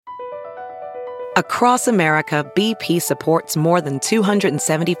Across America, BP supports more than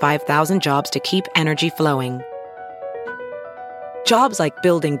 275,000 jobs to keep energy flowing. Jobs like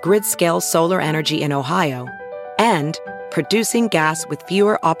building grid-scale solar energy in Ohio and producing gas with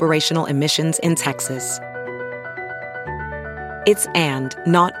fewer operational emissions in Texas. It's and,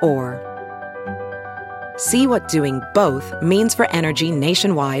 not or. See what doing both means for energy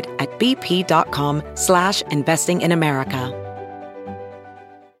nationwide at bp.com/investing in America.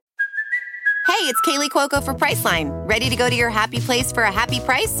 Hey, it's Kaylee Cuoco for Priceline. Ready to go to your happy place for a happy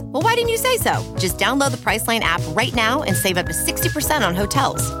price? Well, why didn't you say so? Just download the Priceline app right now and save up to 60% on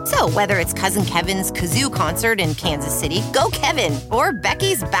hotels. So whether it's Cousin Kevin's Kazoo Concert in Kansas City, go Kevin, or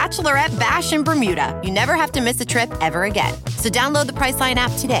Becky's Bachelorette Bash in Bermuda, you never have to miss a trip ever again. So download the Priceline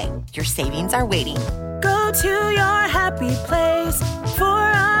app today. Your savings are waiting. Go to your happy place for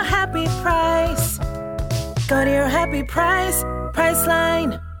a happy price. Go to your happy price,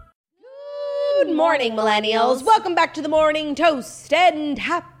 Priceline. Good morning, millennials. Welcome back to the Morning Toast and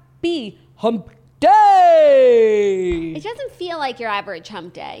happy hump day. It doesn't feel like your average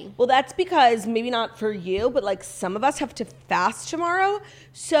hump day. Well, that's because maybe not for you, but like some of us have to fast tomorrow.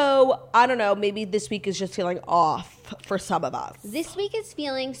 So I don't know, maybe this week is just feeling off for some of us. This week is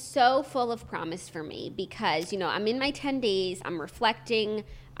feeling so full of promise for me because, I'm in my 10 days. I'm reflecting.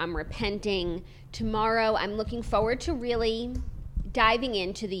 I'm repenting. Tomorrow, I'm looking forward to really diving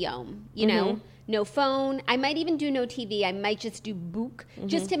into the Yom, no phone. I might even do no TV. I might just do book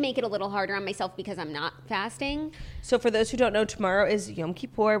just to make it a little harder on myself because I'm not fasting. So for those who don't know, tomorrow is Yom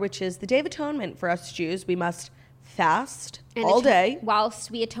Kippur, which is the Day of Atonement for us Jews. We must fast and all day.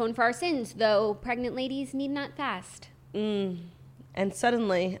 Whilst we atone for our sins, though pregnant ladies need not fast. And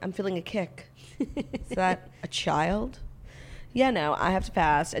suddenly I'm feeling a kick. Is that a child? Yeah, no, I have to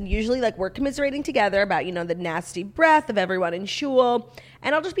fast. And usually, we're commiserating together about, the nasty breath of everyone in shul.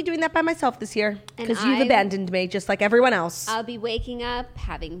 And I'll just be doing that by myself this year. Because you've abandoned me, just like everyone else. I'll be waking up,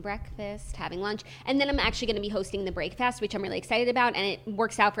 having breakfast, having lunch. And then I'm actually going to be hosting the breakfast, which I'm really excited about. And it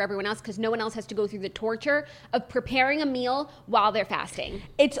works out for everyone else because no one else has to go through the torture of preparing a meal while they're fasting.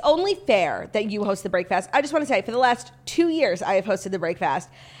 It's only fair that you host the breakfast. I just want to say, for the last 2 years, I have hosted the breakfast.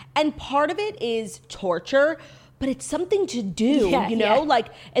 And part of it is torture, but it's something to do,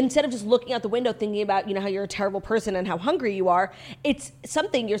 instead of just looking out the window thinking about, how you're a terrible person and how hungry you are, it's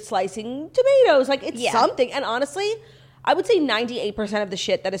something. You're slicing tomatoes, something. And honestly, I would say 98% of the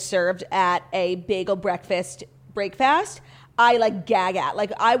shit that is served at a bagel breakfast, I gag at.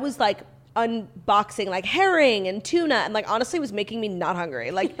 I was unboxing herring and tuna and honestly was making me not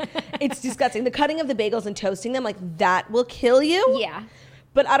hungry. It's disgusting. The cutting of the bagels and toasting them, that will kill you. Yeah.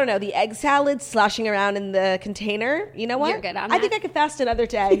 But I don't know, the egg salad sloshing around in the container, you know what? You're good on that. I think I could fast another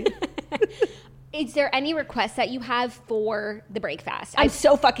day. Is there any requests that you have for the breakfast? I'm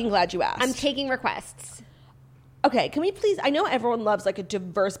so fucking glad you asked. I'm taking requests. Okay, can we please, I know everyone loves a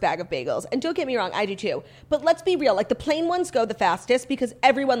diverse bag of bagels, and don't get me wrong, I do too. But let's be real, the plain ones go the fastest because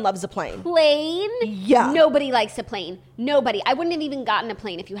everyone loves a plain. Plain? Yeah. Nobody likes a plain. Nobody. I wouldn't have even gotten a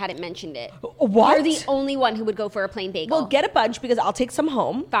plain if you hadn't mentioned it. What? You're the only one who would go for a plain bagel. Well, get a bunch because I'll take some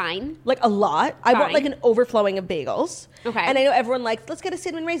home. Fine. A lot. I want an overflowing of bagels. Okay. And I know everyone likes, let's get a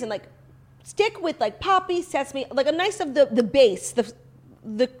cinnamon raisin. Stick with poppy, sesame, a nice of the base,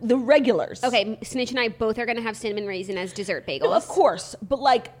 the regulars. Okay, Snitch and I both are going to have cinnamon raisin as dessert bagels. No, of course,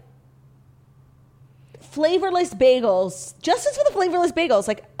 but flavorless bagels, justice for the flavorless bagels.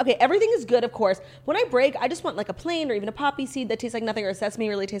 Okay, everything is good, of course. When I break, I just want a plain or even a poppy seed that tastes like nothing, or a sesame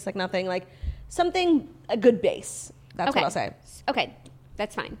really tastes like nothing. Something, a good base. That's what I'll say. Okay,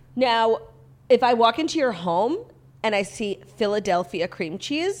 that's fine. Now, if I walk into your home and I see Philadelphia cream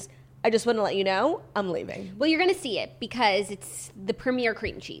cheese, I just want to let you know I'm leaving. Well, you're going to see it because it's the premier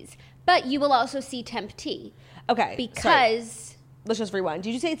cream cheese. But you will also see temp tea. Okay. Because... Sorry. Let's just rewind.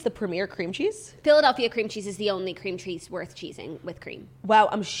 Did you say it's the premier cream cheese? Philadelphia cream cheese is the only cream cheese worth cheesing with cream. Wow,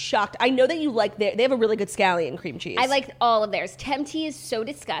 I'm shocked. I know that you they have a really good scallion cream cheese. I like all of theirs. Temp tea is so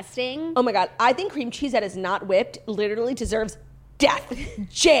disgusting. Oh my God. I think cream cheese that is not whipped literally deserves death,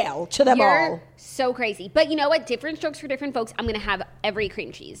 jail to them all. You're so crazy. But you know what? Different strokes for different folks. I'm going to have every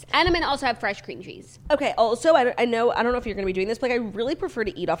cream cheese. And I'm going to also have fresh cream cheese. Okay. Also, I don't know if you're going to be doing this, but I really prefer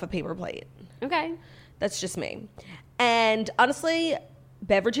to eat off a paper plate. Okay. That's just me. And honestly,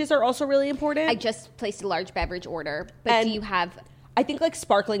 beverages are also really important. I just placed a large beverage order. But do you have... I think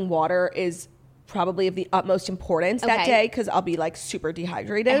sparkling water is probably of the utmost importance that day because I'll be super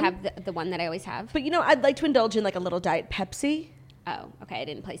dehydrated. I have the one that I always have. But I'd like to indulge in a little Diet Pepsi. Oh, okay. I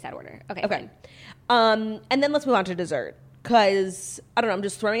didn't place that order. Okay. Fine. And then let's move on to dessert because, I don't know, I'm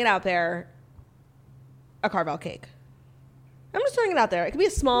just throwing it out there. A Carvel cake. I'm just throwing it out there. It could be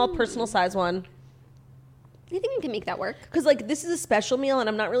a small personal size one. I think we can make that work. Because, like, this is a special meal, and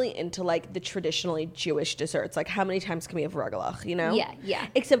I'm not really into, like, the traditionally Jewish desserts. Like, how many times can we have rugelach, you know? Yeah.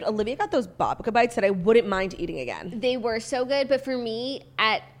 Except Olivia got those babka bites that I wouldn't mind eating again. They were so good, but for me,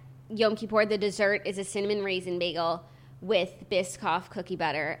 at Yom Kippur, the dessert is a cinnamon raisin bagel with Biscoff cookie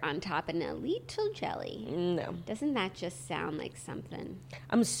butter on top and a little jelly. No. Doesn't that just sound like something?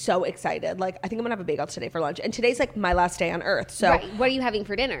 I'm so excited. Like, I think I'm going to have a bagel today for lunch. And today's, like, my last day on Earth, so. Right. What are you having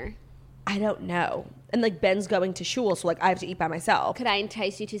for dinner? I don't know. And, like, Ben's going to shul, so, like, I have to eat by myself. Could I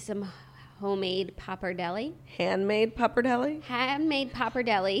entice you to some homemade pappardelle? Handmade pappardelle? Handmade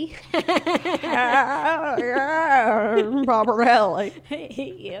pappardelle. Pappardelle. I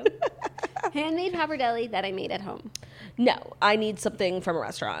hate you. Handmade pappardelle that I made at home. No, I need something from a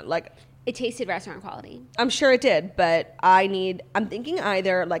restaurant. Like, it tasted restaurant quality. I'm sure it did, but I'm thinking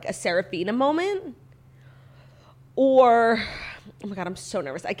either, like, a Serafina moment or, oh my God, I'm so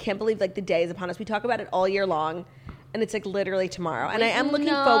nervous. I can't believe, like, the day is upon us. We talk about it all year long, and it's, like, literally tomorrow. And I am looking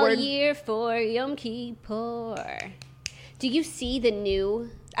forward. All year for Yom Kippur. Do you see the new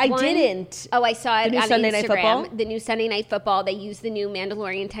I one? didn't. Oh, I saw it The new on Sunday Instagram. Night Football? The new Sunday Night Football. They used the new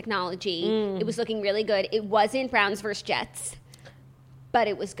Mandalorian technology. It was looking really good. It wasn't Browns versus Jets, but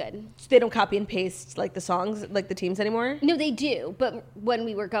it was good. So they don't copy and paste, like, the songs, like, the teams anymore? No, they do. But when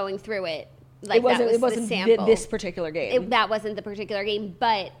we were going through it, like, it wasn't the sample. this particular game. That wasn't the particular game,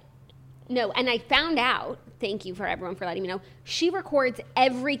 but no. And I found out, thank you for everyone for letting me know, she records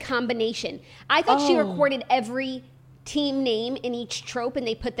every combination. I thought she recorded every team name in each trope and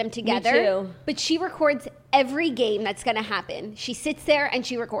they put them together. Me too. But she records every game that's going to happen. She sits there and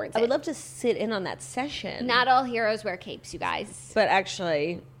she records it. I would love to sit in on that session. Not all heroes wear capes, you guys. But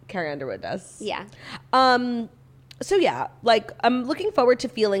actually, Carrie Underwood does. Yeah. So yeah, like, I'm looking forward to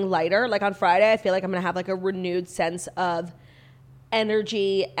feeling lighter. Like, on Friday, I feel like I'm going to have, like, a renewed sense of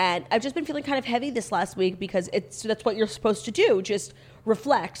energy. And I've just been feeling kind of heavy this last week because that's what you're supposed to do. Just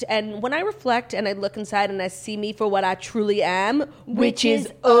reflect. And when I reflect and I look inside and I see me for what I truly am, which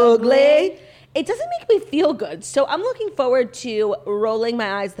is ugly, it doesn't make me feel good. So I'm looking forward to rolling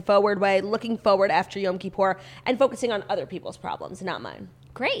my eyes the forward way, looking forward after Yom Kippur, and focusing on other people's problems, not mine.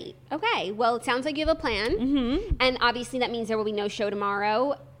 Great. Okay. Well, it sounds like you have a plan. Mm-hmm. And obviously that means there will be no show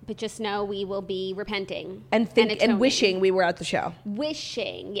tomorrow. But just know we will be repenting. And wishing we were at the show.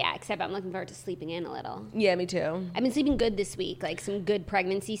 Wishing, yeah, except I'm looking forward to sleeping in a little. Yeah, me too. I've been sleeping good this week, like some good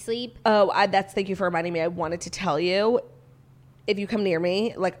pregnancy sleep. Oh, thank you for reminding me. I wanted to tell you, if you come near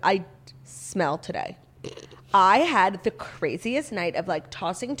me, like, I smell today. I had the craziest night of, like,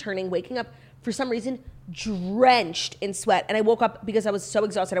 tossing, turning, waking up, for some reason, drenched in sweat. And I woke up because I was so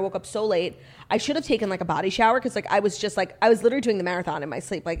exhausted. I woke up so late. I should have taken, like, a body shower because, like, I was literally doing the marathon in my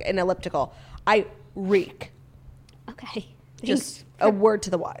sleep, like, an elliptical. I reek. Okay. Just a word to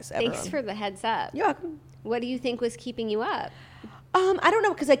the wise, everyone. Thanks for the heads up. You're welcome. What do you think was keeping you up? I don't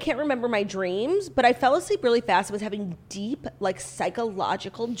know, because I can't remember my dreams, but I fell asleep really fast. I was having deep, like,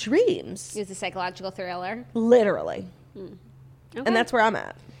 psychological dreams. It was a psychological thriller? Literally. Okay. And that's where I'm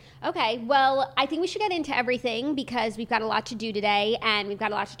at. Okay, well, I think we should get into everything because we've got a lot to do today and we've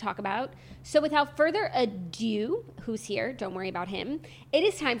got a lot to talk about. So without further ado, who's here? Don't worry about him. It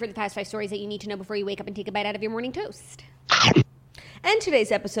is time for the Fast 5 stories that you need to know before you wake up and take a bite out of your morning toast. And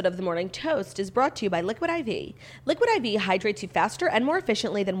today's episode of The Morning Toast is brought to you by Liquid IV. Liquid IV hydrates you faster and more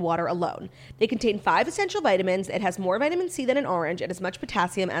efficiently than water alone. They contain 5 essential vitamins, it has more vitamin C than an orange, and as much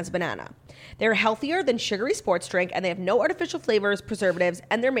potassium as a banana. They're healthier than sugary sports drink, and they have no artificial flavors, preservatives,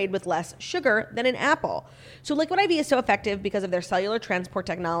 and they're made with less sugar than an apple. So Liquid IV is so effective because of their cellular transport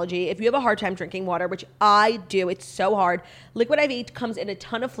technology. If you have a hard time drinking water, which I do, it's so hard, Liquid IV comes in a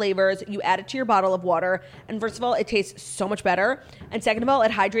ton of flavors. You add it to your bottle of water, and first of all, it tastes so much better. And second of all,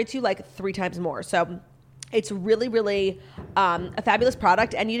 it hydrates you like 3 times more. So it's really, really a fabulous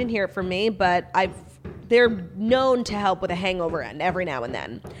product. And you didn't hear it from me, but they're known to help with a hangover every now and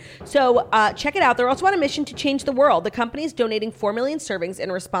then. So check it out. They're also on a mission to change the world. The company is donating 4 million servings in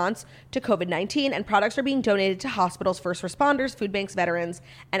response to COVID-19, and products are being donated to hospitals, first responders, food banks, veterans,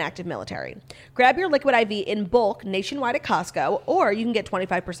 and active military. Grab your Liquid IV in bulk nationwide at Costco, or you can get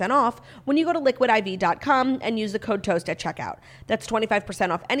 25% off when you go to liquidiv.com and use the code TOAST at checkout. That's 25%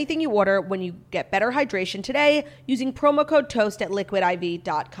 off anything you order when you get better hydration today using promo code TOAST at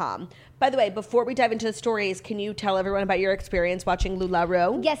liquidiv.com. By the way, before we dive into the stories, can you tell everyone about your experience watching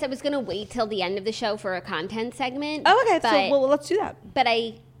LuLaRoe? Yes, I was going to wait till the end of the show for a content segment. Oh, okay. So let's do that.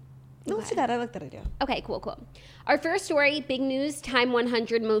 Let's do that. I like that idea. Okay, cool. Our first story, big news, Time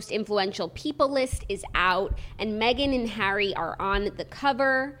 100 Most Influential People list is out, and Meghan and Harry are on the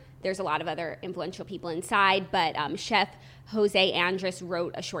cover. There's a lot of other influential people inside, but chef Jose Andres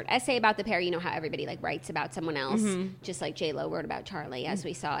wrote a short essay about the pair. You know how everybody like writes about someone else, just like J-Lo wrote about Charlie, as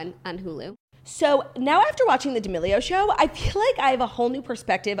we saw on Hulu. So now after watching the D'Amelio show, I feel like I have a whole new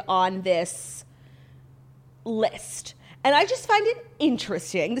perspective on this list. And I just find it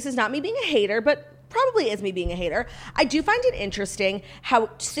interesting. This is not me being a hater, but probably is me being a hater. I do find it interesting how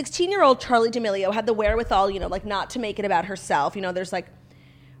 16-year-old Charlie D'Amelio had the wherewithal, you know, like not to make it about herself. You know, there's like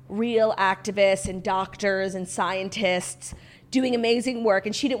real activists and doctors and scientists doing amazing work,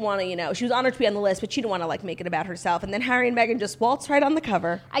 and she didn't want to, you know, she was honored to be on the list, but she didn't want to like make it about herself. And then Harry and Meghan just waltzed right on the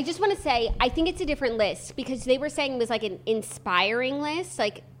cover. I just want to say, I think it's a different list because they were saying it was like an inspiring list.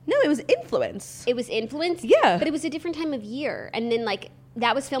 Like, no, it was influence. It was influence? Yeah. But it was a different time of year. And then like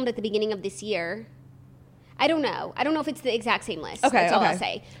that was filmed at the beginning of this year. I don't know. I don't know if it's the exact same list. Okay, That's all I'll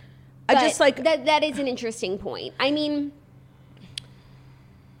say. I But just like that is an interesting point. I mean,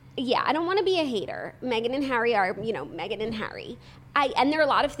 yeah, I don't want to be a hater. Meghan and Harry are, you know, Meghan and Harry. And there are a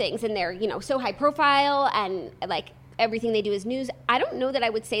lot of things, and they're, you know, so high profile, and like everything they do is news. I don't know that I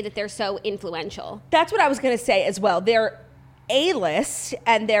would say that they're so influential. That's what I was going to say as well. They're A-list,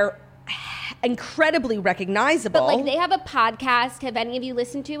 and they're incredibly recognizable. But like they have a podcast. Have any of you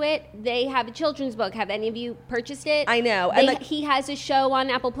listened to it? They have a children's book. Have any of you purchased it? I know. And like, he has a show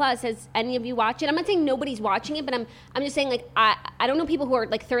on Apple Plus. Has any of you watched it? I'm not saying nobody's watching it, but I'm just saying like I don't know people who are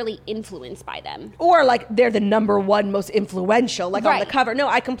like thoroughly influenced by them. Or like they're the number one most influential, like on the Right. cover. No,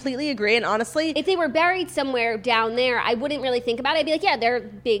 I completely agree. And honestly, If they were buried somewhere down there, I wouldn't really think about it. I'd be like, yeah, they're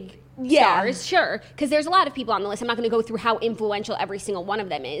big Yeah. stars, sure. Because there's a lot of people on the list. I'm not going to go through how influential every single one of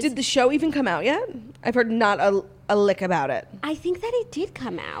them is. did the show even come out yet? I've heard not a lick about it. I think that it did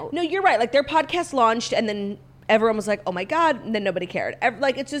come out. No, you're right. Like their podcast launched, and then everyone was like, "Oh my god!" And then nobody cared.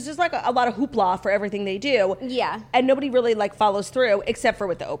 Like it's just like a lot of hoopla for everything they do. Yeah. and nobody really like follows through, except for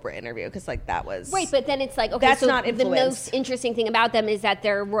with the Oprah interview, because like that was Right, but then it's like, okay, That's so not the influence. most interesting thing about them is that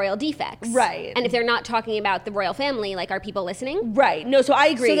they're royal defects. Right. And if they're not talking about the royal family, like, are people listening? right. No, so I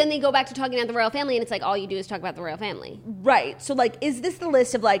agree. So then they go back to talking about the royal family, and it's like all you do is talk about the royal family. right. So like, is this the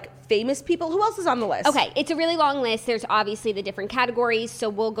list of like famous people? Who else is on the list? Okay, it's a really long list. There's obviously the different categories, so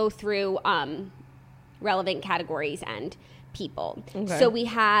we'll go through relevant categories and people. Okay. So we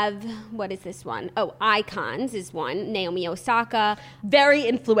have, what is this one? Oh, icons is one. Naomi Osaka. very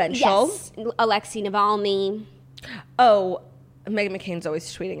influential. Yes. Alexei Navalny. Oh, Meghan McCain's always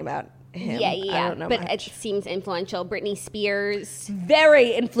tweeting about him. Yeah. I don't know But much. it seems influential. Britney Spears.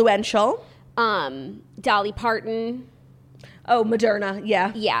 Very influential. Dolly Parton. Oh, Moderna.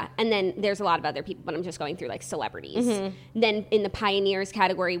 Yeah. Yeah, and then there's a lot of other people, but I'm just going through like celebrities. Mm-hmm. Then in the pioneers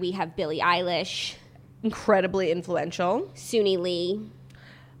category, we have Billie Eilish, Incredibly influential. Suni Lee.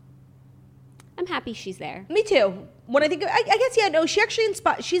 I'm happy she's there. Me too. When I think, I guess, yeah, no, she actually,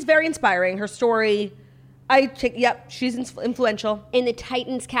 she's very inspiring. Her story, she's influential. In the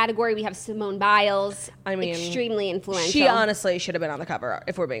Titans category, we have Simone Biles. I mean, extremely influential. She honestly should have been on the cover,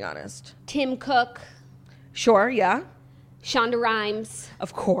 if we're being honest. Tim Cook, Sure, yeah. Shonda Rhimes,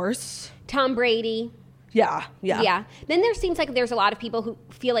 Of course. Tom Brady. Yeah. Yeah. Then there seems like there's a lot of people who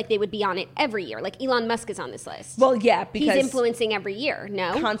feel like they would be on it every year. Like Elon Musk is on this list. Well, yeah, because he's influencing every year.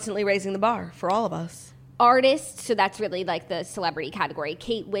 No, constantly raising the bar for all of us. artists. So that's really like the celebrity category.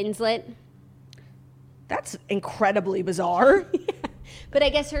 Kate Winslet. That's incredibly bizarre. But I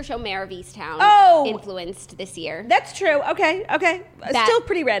guess her show Mare of Easttown influenced this year. That's true. Okay. Still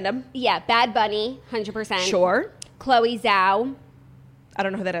pretty random. Yeah, Bad Bunny, 100%. Sure. Chloe Zhao, I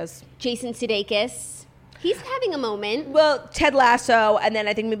don't know who that is. Jason Sudeikis. He's having a moment Well, Ted Lasso, and then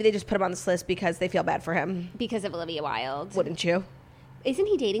I think maybe they just put him on this list because they feel bad for him. because of Olivia Wilde. Wouldn't you? Isn't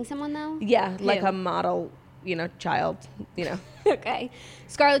he dating someone though? Yeah, like Who? a model, child, Okay.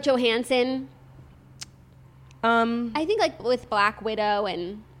 Scarlett Johansson. I I think like with Black Widow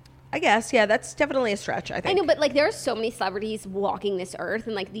and guess, yeah, that's definitely a stretch, I think. I know, but like there are so many celebrities walking this earth,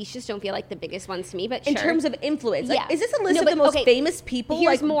 and like these just don't feel like the biggest ones to me. But In sure. terms of influence. Like, Yeah. is this a list No, of but, the most okay, famous people?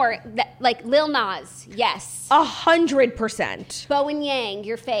 Here's like, more. Like Lil Nas, yes. 100%. Bowen Yang,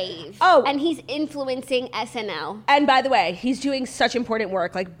 your fave. Oh. And he's influencing SNL. And by the way, he's doing such important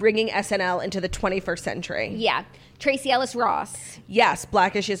work, like bringing SNL into the 21st century. Yeah. Tracy Ellis Ross. Yes,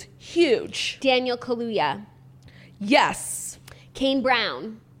 Blackish is huge. Daniel Kaluuya. Yes. Kane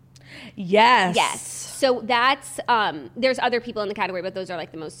Brown. Yes. Yes. So that's, there's other people in the category, but those are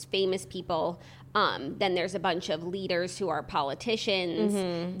like the most famous people. Then there's a bunch of leaders who are politicians.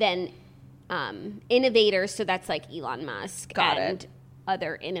 Mm-hmm. Then innovators, so that's like Elon Musk. Got and it.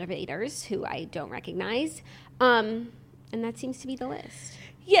 other innovators who I don't recognize. And that seems to be the list.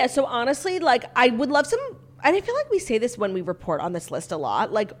 Yeah, so honestly, like, I would love some and I feel like we say this when we report on this list a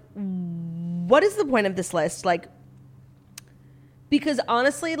lot, like, what is the point of this list? Like, because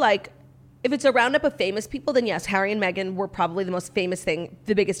honestly, like, if it's a roundup of famous people, then yes, Harry and Meghan were probably the most famous thing,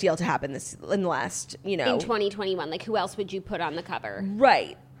 the biggest deal to happen in the last, in 2021. Like, who else would you put on the cover?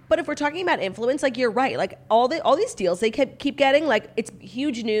 Right. But if we're talking about influence, like, you're right. Like, all these deals they keep getting, like, it's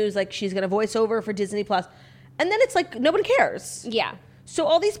huge news. Like, she's going to voice over for Disney Plus. And then it's like, nobody cares. Yeah. So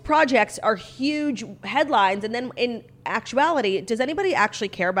all these projects are huge headlines. And then in actuality, does anybody actually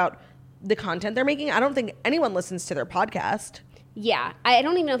care about the content they're making? I don't think anyone listens to their podcast. Yeah. I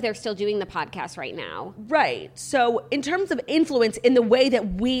don't even know if they're still doing the podcast right now. Right. So in terms of influence, in the way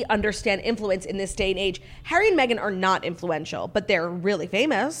that we understand influence in this day and age, Harry and Meghan are not influential, but they're really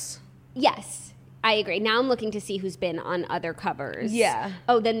famous. Yes. I agree. Now I'm looking to see who's been on other covers. Yeah.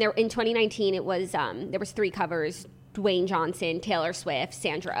 Oh, then in 2019, it was there was 3 covers: Dwayne Johnson, Taylor Swift,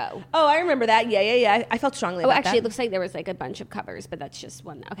 Sandra Oh. Oh, I remember that. Yeah. I felt strongly about that. Oh, actually, it looks like there was like a bunch of covers, but that's just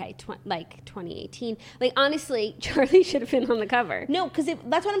one. Okay, like 2018. Like, honestly, Charlie should have been on the cover. No, because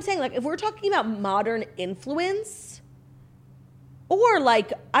that's what I'm saying. Like, if we're talking about modern influence, or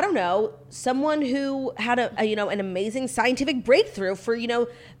like, I don't know, someone who had an amazing scientific breakthrough for,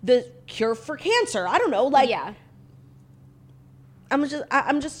 the cure for cancer. I don't know. Like, yeah.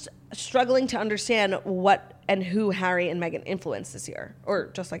 I'm just struggling to understand what and who Harry and Meghan influenced this year, or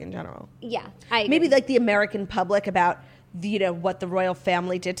just like in general. Yeah, I agree. Maybe like the American public about what the royal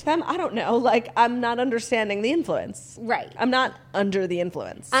family did to them. I don't know. Like, I'm not understanding the influence. Right. I'm not under the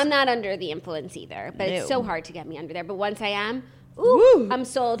influence. I'm not under the influence either, but No. It's so hard to get me under there. But once I am, Woo. I'm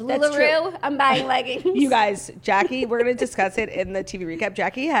sold. That's LuLaRoe, I'm buying leggings. You guys, Jackie, we're going to discuss it in the TV recap.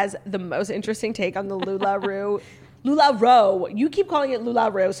 Jackie has the most interesting take on the LuLaRoe. LuLaRoe. You keep calling it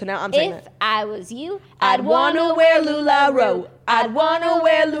LuLaRoe, so now I'm saying If I was you, I'd wanna wear LuLaRoe. I'd wanna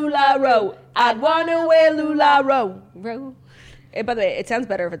wear LuLaRoe. I'd wanna wear LuLaRoe. Roe. By the way, it sounds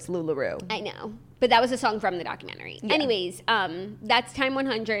better if it's LuLaRoe. I know. But that was a song from the documentary. Yeah. Anyways, that's Time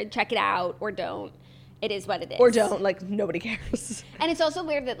 100. Check it out or don't. It is what it is. Or don't. Like, nobody cares. And it's also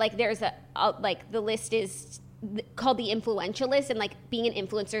weird that, like, there's like, the list is called the influential list, and, like, being an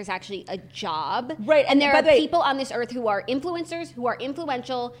influencer is actually a job. Right. And there by are the way, people on this earth who are influencers, who are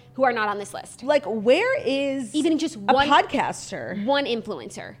influential, who are not on this list. like, where is Even just a one podcaster? One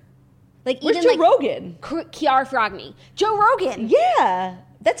influencer. Like, Where's even Joe like Rogan? Kiara Frogny. Joe Rogan. Yeah.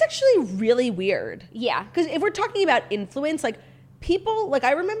 That's actually really weird. Yeah. Because if we're talking about influence, like, people, like,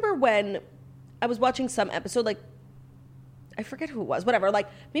 I remember when I was watching some episode, like, I forget who it was, whatever, like,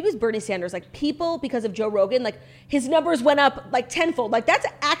 maybe it was Bernie Sanders, like, people, because of Joe Rogan, like, his numbers went up, like, tenfold. Like, that's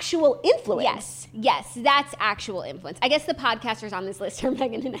actual influence. Yes, that's actual influence. I guess the podcasters on this list are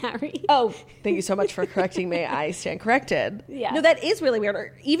Meghan and Harry. Oh, thank you so much for correcting me. I stand corrected. Yeah. No, that is really weird.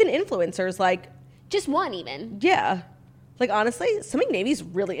 Or even influencers, like, Just one, even. yeah. Like, honestly, Sumi Navy's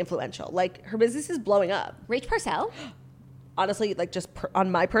really influential. Like, her business is blowing up. Rach Parcell. Honestly, like, just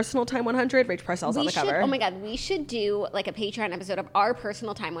on my personal Time 100, Rach Parcell's on the cover. Oh my God, we should do like a Patreon episode of our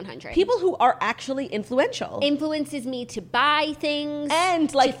personal Time 100. People who are actually influential. Influences me to buy things.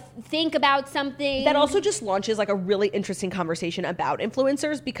 And, like, to think about something. that also just launches, like, a really interesting conversation about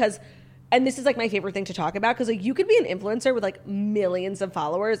influencers because, and this is, like, my favorite thing to talk about, because, like, you could be an influencer with, like, millions of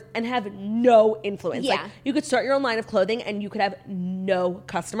followers and have no influence. Yeah. Like, you could start your own line of clothing and you could have no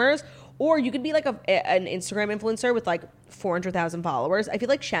customers. Or you could be like an Instagram influencer with like 400,000 followers. I feel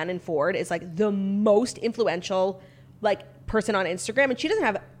like Shannon Ford is like the most influential like person on Instagram, and she doesn't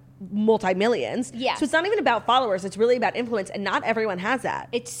have multi-millions. Yeah. So it's not even about followers. It's really about influence, and not everyone has that.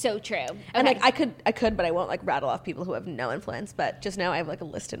 It's so true. Okay. And like I could, but I won't like rattle off people who have no influence. But just now I have like a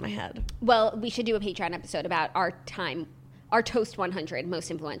list in my head. Well, we should do a Patreon episode about our Toast 100 most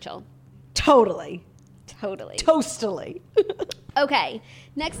influential. Totally. Toastally. Okay.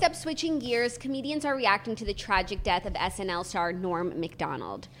 Next up, switching gears, comedians are reacting to the tragic death of SNL star Norm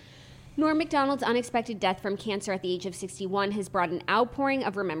Macdonald. Norm Macdonald's unexpected death from cancer at the age of 61 has brought an outpouring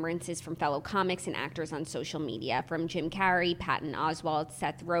of remembrances from fellow comics and actors on social media, from Jim Carrey, Patton Oswalt,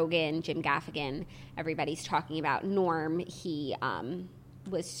 Seth Rogen, Jim Gaffigan. Everybody's talking about Norm. He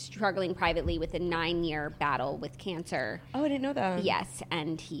was struggling privately with a 9-year battle with cancer. Oh, I didn't know that. Yes,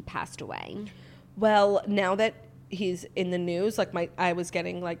 and he passed away. Well, now that he's in the news, like I was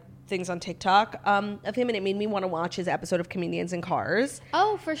getting like things on TikTok of him, and it made me want to watch his episode of Comedians in Cars.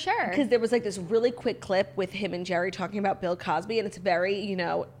 Oh, for sure. Because there was like this really quick clip with him and Jerry talking about Bill Cosby, and it's very,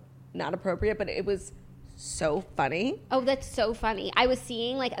 not appropriate, but it was so funny. Oh, that's so funny. I was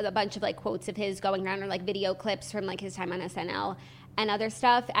seeing like a bunch of like quotes of his going around, or like video clips from like his time on SNL, and other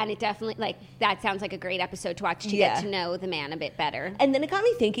stuff. And it definitely, like, that sounds like a great episode to watch to get to know the man a bit better. And then it got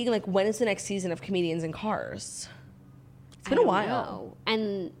me thinking, like, when is the next season of Comedians in Cars? It's been a while. Know.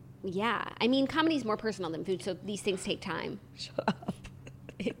 And yeah, I mean, comedy is more personal than food, so these things take time. Shut up.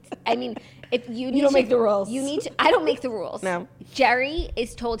 I mean, if you don't make the rules. You need to. I don't make the rules. No. Jerry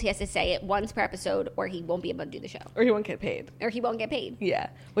is told he has to say it once per episode, or he won't be able to do the show, Or he won't get paid. Yeah.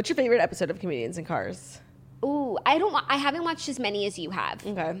 What's your favorite episode of Comedians in Cars? Ooh, I haven't watched as many as you have.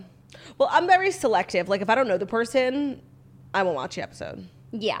 Okay. Well, I'm very selective. Like, if I don't know the person, I won't watch the episode.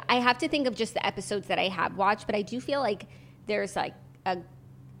 Yeah, I have to think of just the episodes that I have watched, but I do feel like there's like an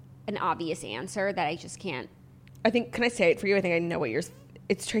obvious answer that I just can't. I think, can I say it for you? I think I know what yours.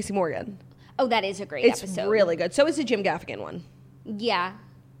 It's Tracy Morgan. Oh, that is a great It's episode. really good. So is the Jim Gaffigan one. Yeah,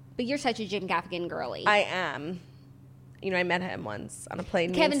 but you're such a Jim Gaffigan girly. I am. You know, I met him once on a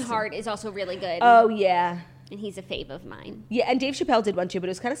plane. Kevin Hart is also really good. Oh, yeah. And he's a fave of mine. Yeah, and Dave Chappelle did one too, but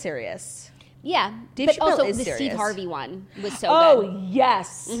it was kind of serious. Yeah, Dave but Chappelle also is the serious. Steve Harvey one was so Oh, good.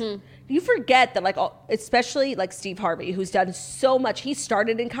 yes. Mm-hmm. You forget that, like, especially like Steve Harvey, who's done so much. He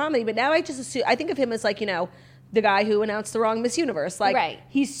started in comedy, but now I just assume, I think of him as like, you know, the guy who announced the wrong Miss Universe. Like, right.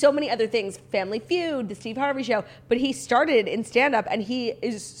 He's so many other things. Family Feud, the Steve Harvey Show, but he started in stand-up, and he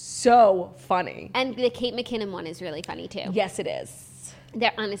is so funny. And the Kate McKinnon one is really funny too. Yes, it is.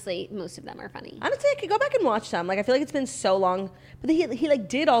 They're, honestly, most of them are funny. Honestly, I could go back and watch them. Like, I feel like it's been so long, but he like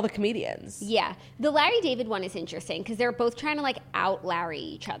did all the comedians. Yeah, the Larry David one is interesting because they're both trying to like out Larry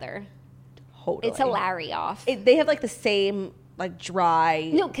each other. Totally. It's a Larry off. They have like the same like dry.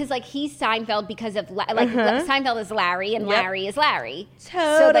 No, because like he's Seinfeld because of Seinfeld is Larry and Larry is Larry.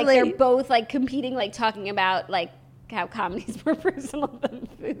 Totally. So like they're both like competing, like talking about like how comedy's more personal than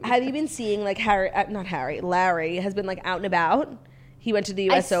food. Have you been seeing like Larry has been like out and about. He went to the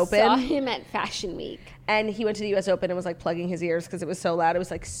U.S. Open. I saw him at Fashion Week. And he went to the U.S. Open and was like plugging his ears because it was so loud. It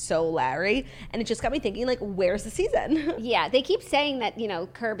was like so Larry. And it just got me thinking, like, where's the season? Yeah, they keep saying that, you know,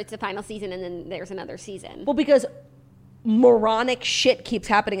 Curb, it's the final season and then there's another season. Well, because moronic shit keeps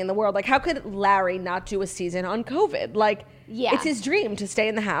happening in the world. Like, how could Larry not do a season on COVID? Like, it's his dream to stay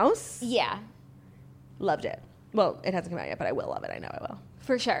in the house. Yeah. Loved it. Well, it hasn't come out yet, but I will love it. I know I will.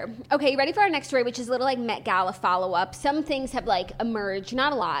 For sure. Okay, ready for our next story, which is a little like Met Gala follow-up. Some things have like emerged,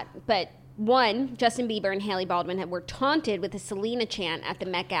 not a lot, but one, Justin Bieber and Hailey Baldwin were taunted with a Selena chant at the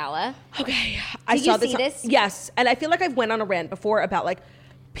Met Gala. Okay. Did you see this? Yes. And I feel like I've went on a rant before about like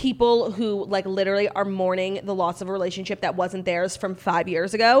people who like literally are mourning the loss of a relationship that wasn't theirs from 5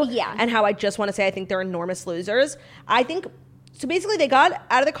 years ago. Yeah. And how I just want to say I think they're enormous losers. I think... So basically, they got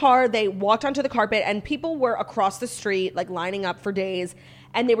out of the car, they walked onto the carpet, and people were across the street, like lining up for days,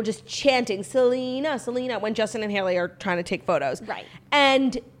 and they were just chanting, Selena, Selena, when Justin and Hailey are trying to take photos. Right.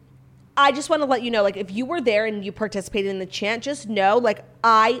 And I just want to let you know, like, if you were there and you participated in the chant, just know, like,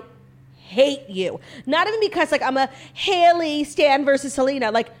 I hate you. Not even because, like, I'm a Hailey Stan versus Selena.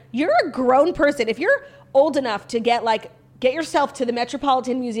 Like, you're a grown person. If you're old enough to get yourself to the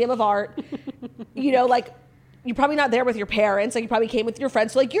Metropolitan Museum of Art, you know, like, you're probably not there with your parents. Like, you probably came with your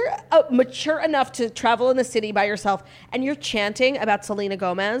friends. So, like, you're mature enough to travel in the city by yourself, and you're chanting about Selena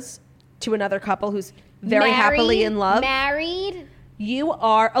Gomez to another couple who's very happily in love. Married. You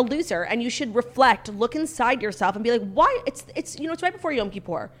are a loser, and you should reflect, look inside yourself, and be like, why? It's you know, it's right before Yom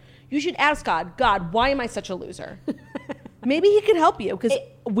Kippur. You should ask God, why am I such a loser? Maybe he could help you, because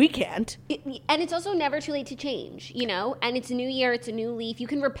we can't. And it's also never too late to change, you know? And it's a new year, it's a new leaf. You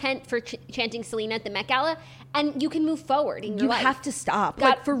can repent for chanting Selena at the Met Gala, and you can move forward in your life. You have to stop,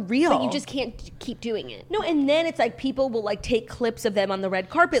 like, for real. But you just can't keep doing it. No, and then it's like people will, like, take clips of them on the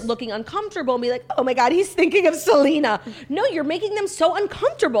red carpet looking uncomfortable and be like, oh, my God, he's thinking of Selena. No, you're making them so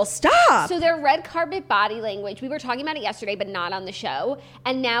uncomfortable. Stop. So their red carpet body language, we were talking about it yesterday, but not on the show.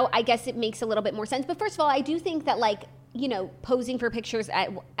 And now I guess it makes a little bit more sense. But first of all, I do think that, like, you know, posing for pictures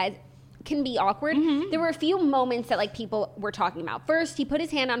can be awkward. Mm-hmm. There were a few moments that like people were talking about. First, he put his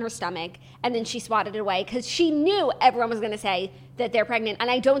hand on her stomach and then she swatted it away because she knew everyone was going to say that they're pregnant.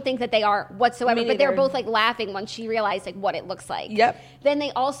 And I don't think that they are whatsoever, but they're both like laughing once she realized like what it looks like. Yep. Then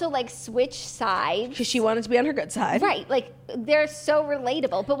they also like switched sides. Because she wanted to be on her good side. Right. Like they're so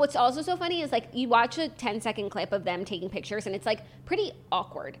relatable. But what's also so funny is like you watch a 10-second clip of them taking pictures and it's like pretty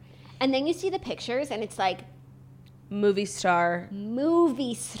awkward. And then you see the pictures and it's like, movie star. No, so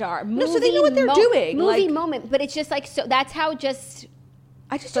they know what they're doing. Movie moment, but it's just like, so that's how just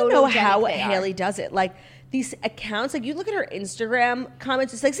I just don't know how Hailey does it. Like, these accounts, like, you look at her Instagram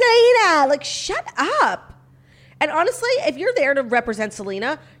comments, it's like, Selena, like, shut up. And honestly, if you're there to represent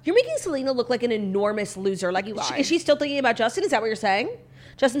Selena, you're making Selena look like an enormous loser. Like, you are. Is she still thinking about Justin? Is that what you're saying?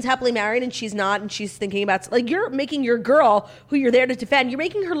 Justin's happily married and she's not, and she's thinking about, like, you're making your girl who you're there to defend, you're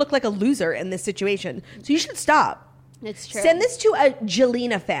making her look like a loser in this situation. So you should stop. It's true. Send this to a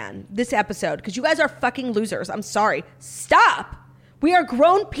Jelena fan, this episode, because you guys are fucking losers. I'm sorry. Stop. We are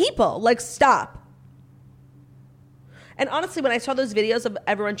grown people. Like, stop. And honestly, when I saw those videos of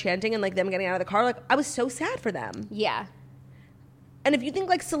everyone chanting and, like, them getting out of the car, like, I was so sad for them. Yeah. And if you think,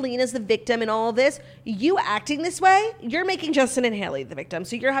 like, Selena's the victim in all of this, you acting this way, you're making Justin and Haley the victim.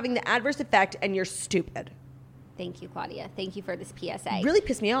 So you're having the adverse effect, and you're stupid. Thank you, Claudia. Thank you for this PSA. Really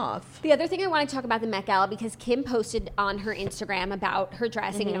pissed me off. The other thing I want to talk about the Met Gala, because Kim posted on her Instagram about her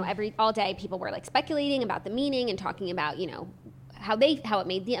dressing. You know, all day people were, like, speculating about the meaning and talking about, you know, how it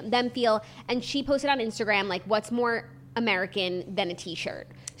made them feel. And she posted on Instagram, like, what's more American than a T-shirt?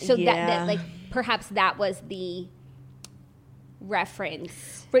 So that like, perhaps that was the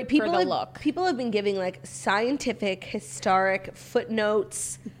reference for the look. People have been giving, like, scientific, historic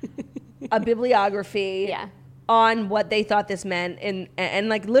footnotes, a bibliography on what they thought this meant, and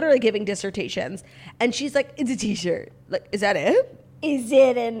like literally giving dissertations. And she's like, it's a T-shirt. Like, is that it? Is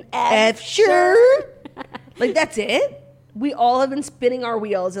it an F shirt? Like, that's it? We all have been spinning our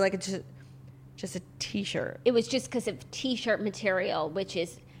wheels and, like, it's just a T-shirt. It was just because of T-shirt material, which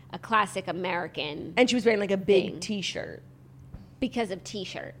is a classic American. And she was wearing, like, a big T-shirt. Because of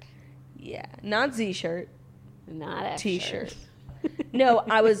T-shirt. Yeah. Not Z-shirt. Not a T-shirt. No,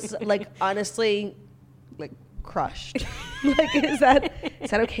 I was, like, honestly, like, crushed. Like, is that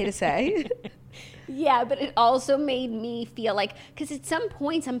okay to say? Yeah, but it also made me feel like, because at some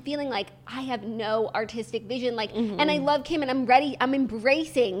points I'm feeling like I have no artistic vision, like, and I love Kim and I'm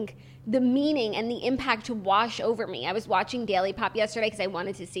embracing the meaning and the impact to wash over me. I was watching Daily Pop yesterday because I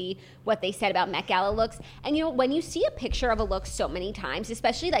wanted to see what they said about Met Gala looks. And, you know, when you see a picture of a look so many times,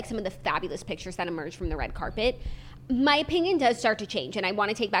 especially like some of the fabulous pictures that emerge from the red carpet, my opinion does start to change. And I want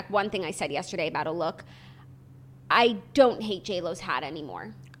to take back one thing I said yesterday about a look. I don't hate J-Lo's hat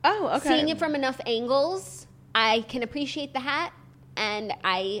anymore. Oh, okay. Seeing it from enough angles, I can appreciate the hat. And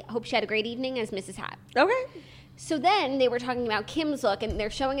I hope she had a great evening as Mrs. Hat. Okay. So then they were talking about Kim's look, and they're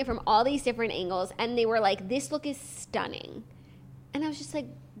showing it from all these different angles, and they were like, this look is stunning. And I was just like,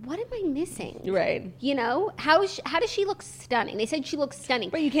 what am I missing? Right. You know? How does she look stunning? They said she looks stunning.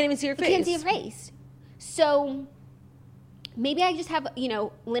 But you can't even see her face. You can't see her face. So maybe I just have, you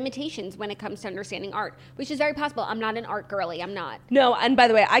know, limitations when it comes to understanding art, which is very possible. I'm not an art girly. I'm not. No, and by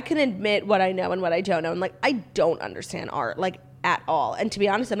the way, I can admit what I know and what I don't know. And, like, I don't understand art. Like, at all. And to be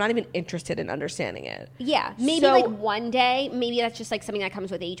honest, I'm not even interested in understanding it. Yeah. Maybe like one day, maybe that's just like something that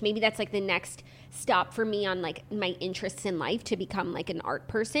comes with age. Maybe that's like the next stop for me on like my interests in life to become like an art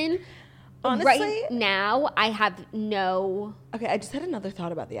person. Honestly, right now, I have no... Okay, I just had another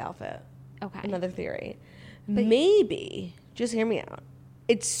thought about the outfit. Okay. Another theory. But maybe, just hear me out.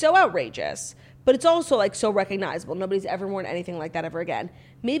 It's so outrageous, but it's also like so recognizable. Nobody's ever worn anything like that ever again.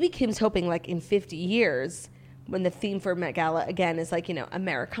 Maybe Kim's hoping like in 50 years... when the theme for Met Gala, again, is like, you know,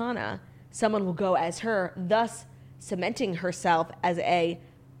 Americana, someone will go as her, thus cementing herself as a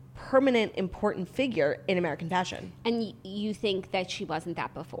permanent, important figure in American fashion. And you think that she wasn't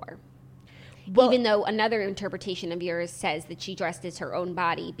that before? Well, even though another interpretation of yours says that she dressed as her own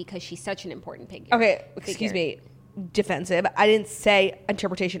body because she's such an important figure. Okay, excuse me. Defensive. I didn't say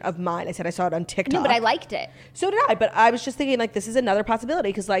interpretation of mine. I said I saw it on TikTok. No, but I liked it. So did I. But I was just thinking, like, this is another possibility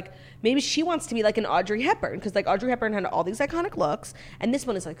because, like, maybe she wants to be like an Audrey Hepburn because, like, Audrey Hepburn had all these iconic looks, and this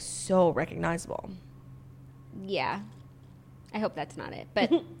one is like so recognizable. Yeah, I hope that's not it. But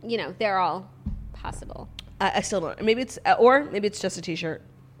you know, they're all possible. I still don't. Maybe it's or maybe it's just a T-shirt,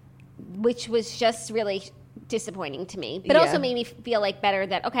 which was just really disappointing to me, but also made me feel like better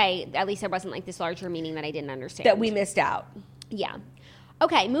that, okay, at least there wasn't like this larger meaning that I didn't understand. That we missed out. Yeah.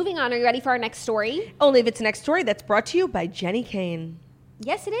 Okay, moving on. Are you ready for our next story? Only if it's next story that's brought to you by Jenny Kane.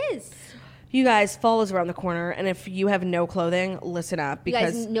 Yes, it is. You guys, fall is around the corner, and if you have no clothing, listen up.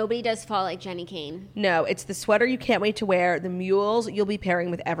 Because you guys, nobody does fall like Jenny Kane. No, it's the sweater you can't wait to wear, the mules you'll be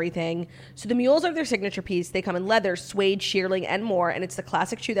pairing with everything. So the mules are their signature piece. They come in leather, suede, shearling, and more, and it's the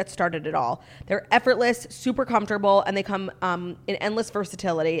classic shoe that started it all. They're effortless, super comfortable, and they come in endless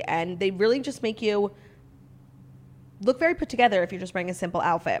versatility, and they really just make you look very put together if you're just wearing a simple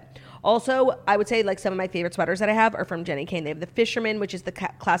outfit. Also, I would say like some of my favorite sweaters that I have are from Jenny Kane. They have the Fisherman, which is the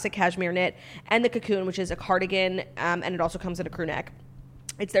classic cashmere knit, and the Cocoon, which is a cardigan, and it also comes in a crew neck.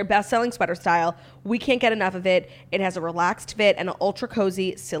 It's their best-selling sweater style. We can't get enough of it. It has a relaxed fit and an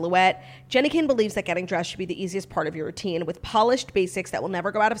ultra-cozy silhouette. Jenny Kane believes that getting dressed should be the easiest part of your routine. With polished basics that will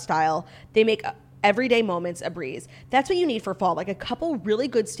never go out of style, they make everyday moments a breeze. That's what you need for fall, like a couple really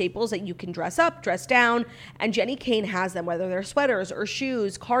good staples that you can dress up, dress down, and Jenny Kane has them, whether they're sweaters or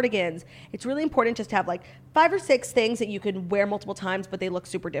shoes, cardigans. It's really important just to have like 5 or 6 things that you can wear multiple times, but they look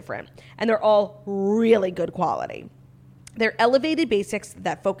super different. And they're all really good quality. They're elevated basics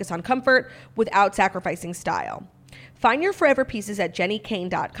that focus on comfort without sacrificing style. Find your forever pieces at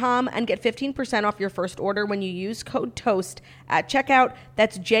jennykane.com and get 15% off your first order when you use code TOAST at checkout.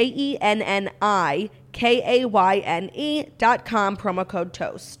 That's JENNIKAYNE.com, promo code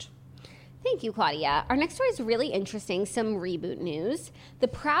TOAST. Thank you, Claudia. Our next story is really interesting, some reboot news. The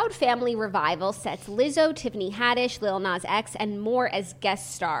Proud Family revival sets Lizzo, Tiffany Haddish, Lil Nas X, and more as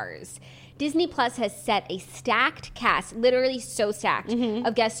guest stars. Disney Plus has set a stacked cast, literally so stacked,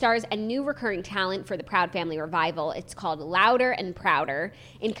 of guest stars and new recurring talent for the Proud Family revival. It's called Louder and Prouder.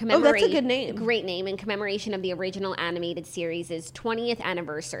 That's a good name. Great name. In commemoration of the original animated series' 20th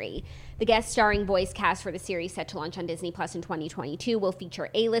anniversary. The guest starring voice cast for the series, set to launch on Disney Plus in 2022, will feature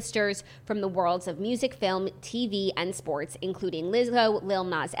A-listers from the worlds of music, film, TV, and sports, including Lizzo, Lil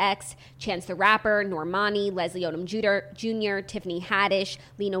Nas X, Chance the Rapper, Normani, Leslie Odom Jr., Tiffany Haddish,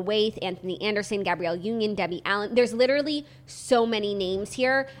 Lena Waithe, Anthony Anderson, Gabrielle Union, Debbie Allen. There's literally so many names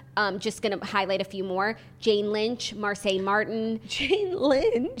here. Just going to highlight a few more. Jane Lynch, Marseille Martin. Jane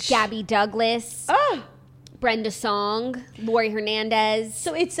Lynch. Gabby Douglas. Brenda Song, Lori Hernandez.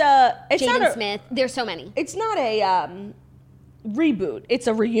 So it's Jaden Smith. There's so many. It's not a reboot. It's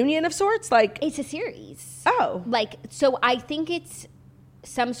a reunion of sorts. Like it's a series. Oh, so I think it's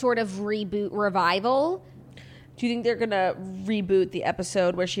some sort of reboot revival. Do you think they're gonna reboot the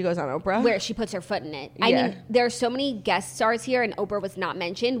episode where she goes on Oprah? Where she puts her foot in it. Yeah. I mean, there are so many guest stars here, and Oprah was not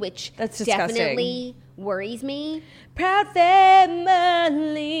mentioned, which that's disgusting. Definitely worries me. Proud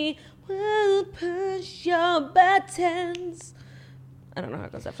Family will push your buttons. I don't know how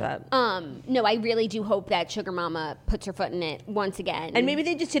it goes after that. No, I really do hope that Sugar Mama puts her foot in it once again. And maybe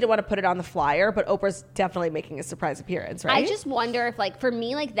they just didn't want to put it on the flyer, but Oprah's definitely making a surprise appearance, right? I just wonder if, like, for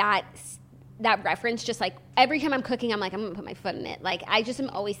me, like, that reference, just like every time I'm cooking, I'm like, I'm gonna put my foot in it. Like, I just am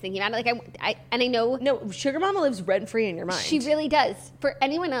always thinking about it. Like, I know. No, Sugar Mama lives rent free in your mind. She really does. For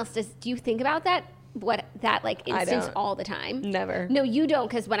anyone else, do you think about that? Like instance all the time? Never. No, you don't,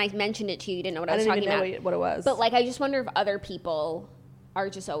 because when I mentioned it to you, you didn't know what I was talking about. I didn't even know what it was. But like, I just wonder if other people are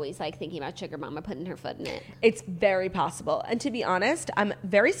just always like thinking about Sugar Mama putting her foot in it. It's very possible. And to be honest, I'm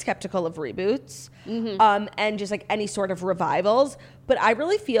very skeptical of reboots and just like any sort of revivals. But I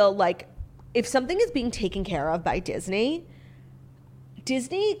really feel like if something is being taken care of by Disney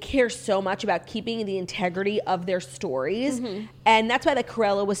cares so much about keeping the integrity of their stories. And that's why the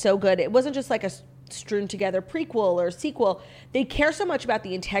Cruella was so good. It wasn't just like a strewn together prequel or sequel. They care so much about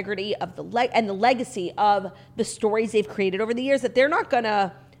the integrity of the legacy of the stories they've created over the years that they're not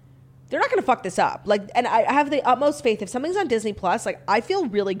gonna fuck this up. Like, and I have the utmost faith. If something's on Disney Plus, like, I feel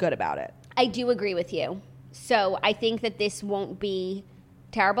really good about it. I do agree with you. So I think that this won't be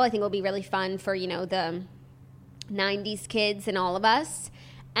terrible. I think it'll be really fun for, the 90s kids and all of us.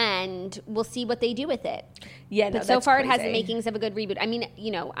 And we'll see what they do with it. Yeah, no, but so far crazy. It has the makings of a good reboot. I mean,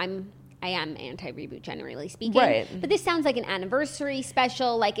 I am anti-reboot, generally speaking. Right. But this sounds like an anniversary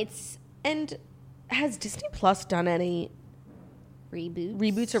special. Like, it's... And has Disney Plus done any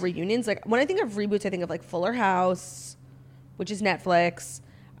reboots or reunions? Like, when I think of reboots, I think of like Fuller House, which is Netflix.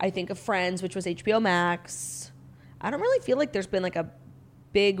 I think of Friends, which was HBO Max. I don't really feel like there's been like a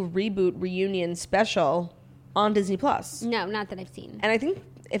big reboot reunion special on Disney Plus. No, not that I've seen. And I think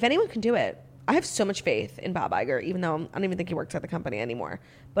if anyone can do it, I have so much faith in Bob Iger, even though I don't even think he works at the company anymore.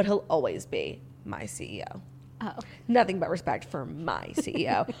 But he'll always be my CEO. Oh. Nothing but respect for my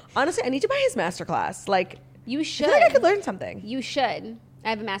CEO. Honestly, I need to buy his masterclass. Like, you should. I feel like I could learn something. You should. I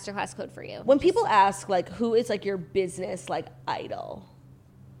have a masterclass code for you. When people ask, like, who is, like, your business, like, idol?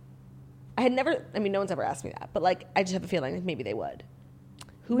 no one's ever asked me that. But, like, I just have a feeling like maybe they would.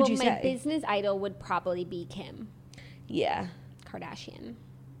 Who would you say? My business idol would probably be Kim. Yeah. Kardashian.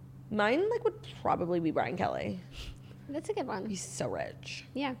 Mine, like, would probably be Brian Kelly. That's a good one. He's so rich.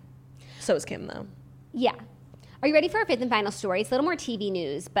 Yeah. So is Kim, though. Yeah. Are you ready for our fifth and final story? It's a little more TV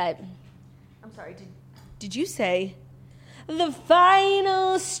news, but... I'm sorry, did you say the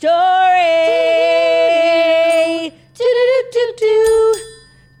final story? Final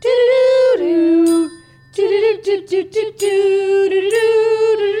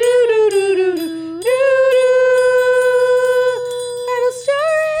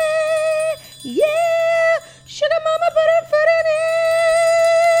story, yeah. Sugar Mama put her foot in it.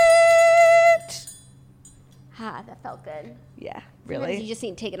 That felt good. Yeah, really. Sometimes you just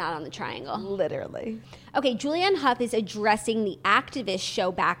need to take it out on the triangle. Literally. Okay, Julianne Hough is addressing the activist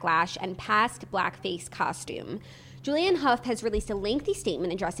show backlash and past blackface costume. Julianne Hough has released a lengthy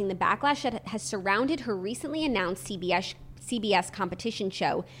statement addressing the backlash that has surrounded her recently announced CBS competition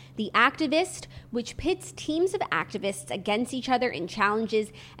show, The Activist, which pits teams of activists against each other in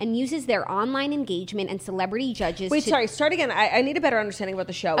challenges and uses their online engagement and celebrity judges Start again. I need a better understanding of what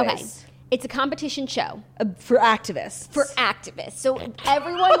the show is. It's a competition show. For activists. For activists. So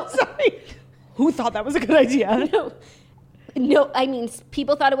everyone... Sorry. Who thought that was a good idea? No, I mean,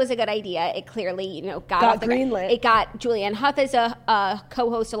 people thought it was a good idea. It clearly, got greenlit. It got Julianne Hough as a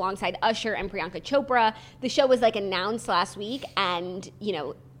co-host alongside Usher and Priyanka Chopra. The show was announced last week, and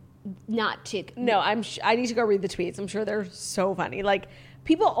not to. No, I need to go read the tweets. I'm sure they're so funny.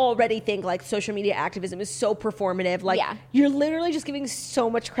 People already think social media activism is so performative. You're literally just giving so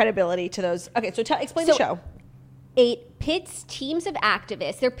much credibility to those. Okay, so explain the show. It pits teams of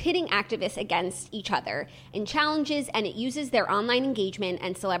activists. They're pitting activists against each other in challenges, and it uses their online engagement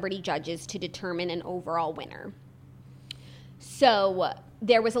and celebrity judges to determine an overall winner. So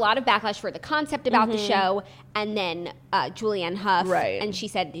there was a lot of backlash for the concept about the show, and then Julianne Hough, and she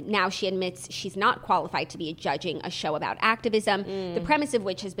said now she admits she's not qualified to be judging a show about activism, the premise of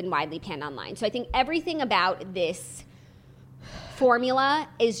which has been widely panned online. So I think everything about this formula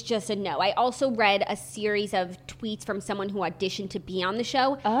is just a no. I also read a series of tweets from someone who auditioned to be on the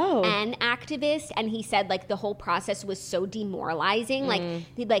show, an activist, and he said the whole process was so demoralizing.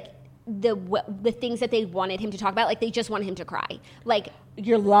 The things that they wanted him to talk about, they just wanted him to cry.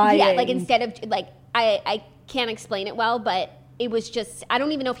 You're lying. Yeah, instead of I can't explain it well, but it was just, I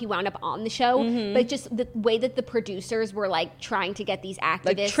don't even know if he wound up on the show, but just the way that the producers were trying to get these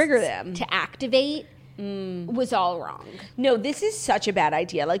activists trigger them to activate was all wrong. No, this is such a bad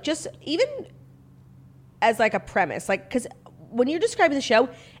idea. Just even as a premise, because when you're describing the show,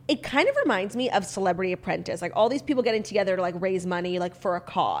 it kind of reminds me of Celebrity Apprentice. All these people getting together to raise money for a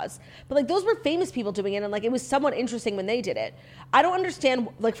cause. But those were famous people doing it, and it was somewhat interesting when they did it. I don't understand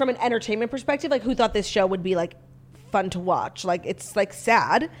from an entertainment perspective, who thought this show would be fun to watch. It's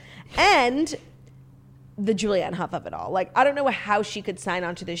sad. And the Julianne Hough of it all. I don't know how she could sign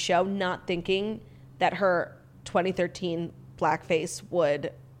on to this show not thinking that her 2013 blackface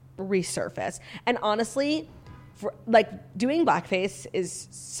would resurface. And honestly, doing blackface is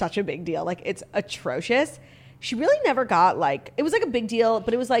such a big deal. It's atrocious. She really never got it was a big deal,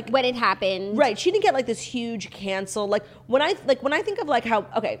 but it was when it happened. Right. She didn't get this huge cancel. When I think of how,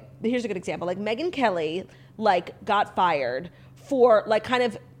 okay, here's a good example. Megyn Kelly got fired for kind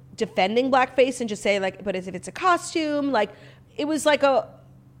of defending blackface and just say but if it's a costume, it was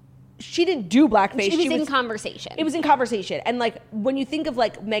she didn't do blackface. She was in conversation. It was in conversation. And when you think of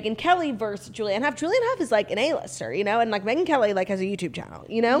Megyn Kelly versus Julianne Hough is an A-lister, and Megyn Kelly has a YouTube channel,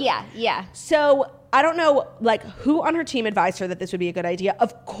 Yeah. So I don't know who on her team advised her that this would be a good idea.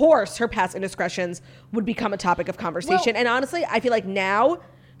 Of course, her past indiscretions would become a topic of conversation. And honestly, I feel now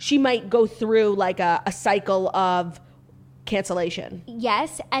she might go through a cycle of cancellation.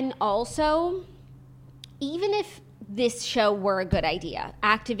 Yes, and also, even if this show were a good idea,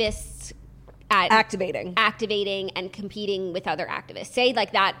 activists activating and competing with other activists, say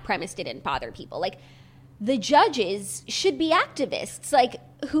that premise didn't bother people, the judges should be activists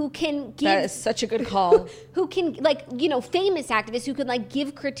who can give, that is such a good call, who can famous activists who can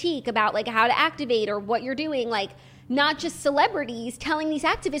give critique about how to activate or what you're doing, not just celebrities telling these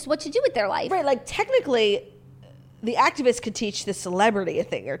activists what to do with their life. Right, technically the activist could teach the celebrity a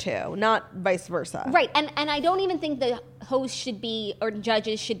thing or two, not vice versa. Right, and I don't even think the hosts should be, or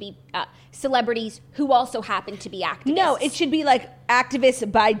judges should be celebrities who also happen to be activists. No, it should be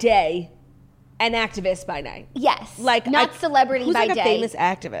activists by day and activists by night. Yes, not celebrity who's by day. Who's a famous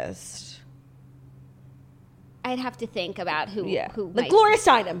activist? I'd have to think about who. Who Gloria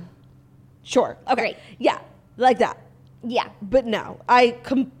Steinem. Sure. Okay. Great. Yeah, like that. Yeah. But no,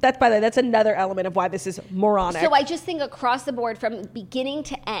 that's by the way, that's another element of why this is moronic. So I just think across the board, from beginning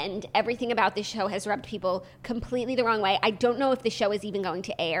to end, everything about this show has rubbed people completely the wrong way. I don't know if the show is even going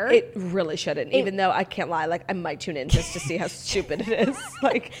to air. It really shouldn't, even though I can't lie, I might tune in just to see how stupid it is.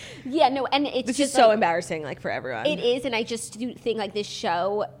 Yeah, no, and it's this just is so embarrassing, for everyone. It is, and I just do think this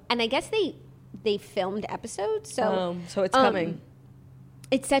show, and I guess they filmed episodes, so it's coming.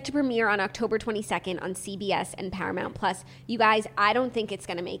 It's set to premiere on October 22nd on CBS and Paramount Plus. You guys, I don't think it's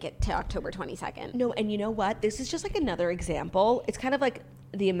going to make it to October 22nd. No, and you know what? This is just another example. It's kind of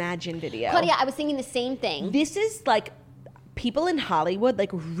the Imagine video. Claudia, I was thinking the same thing. This is people in Hollywood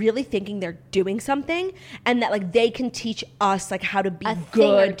really thinking they're doing something and that they can teach us how to be a good.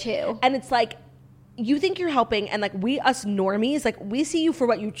 thing or two. And it's you think you're helping, and like us normies, like we see you for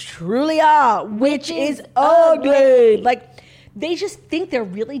what you truly are, which is ugly. Like they just think they're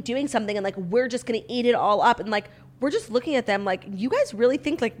really doing something, and like we're just gonna eat it all up, and like we're just looking at them like, you guys really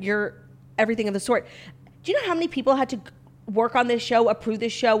think like you're everything of the sort. Do you know how many people had to work on this show, approve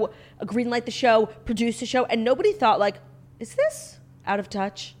this show, greenlight the show, produce the show, and nobody thought like, is this out of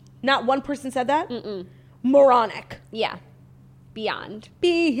touch? Not one person said that. Moronic. Yeah, beyond.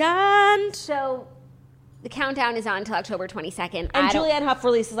 So the countdown is on until October 22nd. And Julianne Hough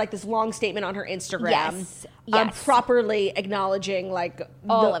releases like this long statement on her Instagram. Yes. Properly acknowledging like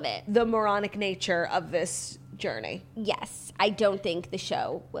all of it. The moronic nature of this journey. Yes. I don't think the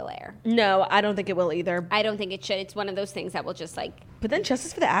show will air. No, I don't think it will either. I don't think it should. It's one of those things that will just like... But then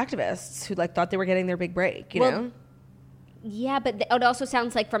justice for the activists who like thought they were getting their big break, you know? Yeah, but it also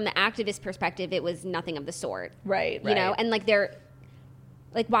sounds like from the activist perspective, it was nothing of the sort. Right. You know? And like they're...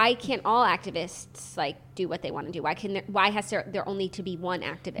 Like, why can't all activists, like, do what they want to do? Why has there only to be one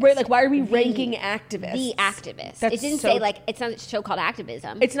activist? Right, like, why are we ranking activists? The activist. That's it didn't say, like, it's not a show called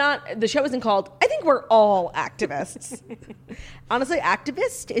Activism. It's not, the show isn't called, I think we're all activists. Honestly,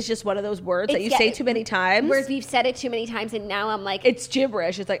 activist is just one of those words that you say too many times. Whereas we've said it too many times, and now I'm like... It's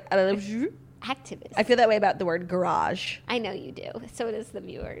gibberish. It's like, I don't know. Activist. I feel that way about the word garage. I know you do. So does the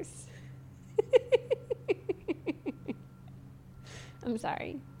viewers. I'm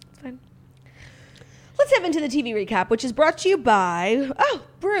sorry. It's fine. Let's head into the TV recap, which is brought to you by,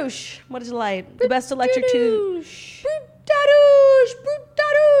 Bruche. What a delight. The best electric toothbrush.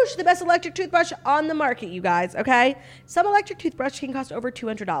 The best electric toothbrush on the market, you guys, okay? Some electric toothbrush can cost over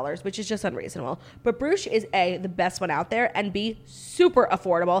 $200, which is just unreasonable. But Bruche is A, the best one out there, and B, super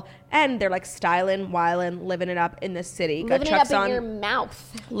affordable. And they're like styling, wilding, living it up in the city. Living it up in your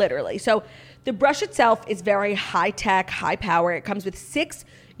mouth. Literally. So the brush itself is very high tech, high power. It comes with 6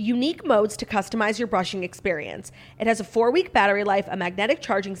 unique modes to customize your brushing experience. It has a 4-week battery life, a magnetic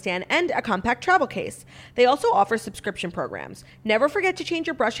charging stand, and a compact travel case. They also offer subscription programs. Never forget to change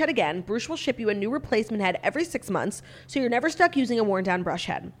your brush head again. Bruche will ship you a new replacement head every 6 months, so you're never stuck using a worn-down brush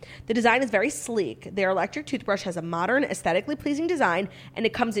head. The design is very sleek. Their electric toothbrush has a modern, aesthetically pleasing design, and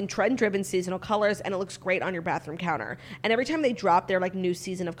it comes in trend-driven seasonal colors, and it looks great on your bathroom counter. And every time they drop their like new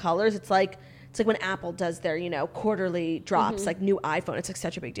season of colors, it's like when Apple does their, quarterly drops, like new iPhone. It's like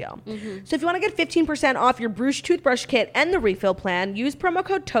such a big deal. So if you want to get 15% off your Bruche toothbrush kit and the refill plan, use promo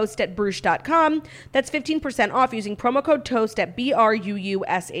code TOAST at Bruche.com. That's 15% off using promo code TOAST at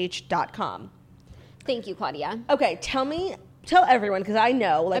BRUUSH.com. Thank you, Claudia. Okay, tell everyone, because I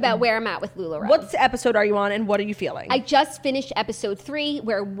know. About where I'm at with LuLaRoe. What episode are you on and what are you feeling? I just finished episode 3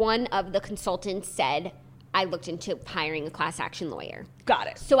 where one of the consultants said, I looked into hiring a class action lawyer. Got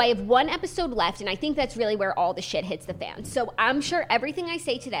it. So I have 1 episode left, and I think that's really where all the shit hits the fan. So I'm sure everything I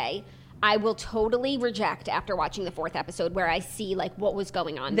say today, I will totally reject after watching the 4th episode where I see like what was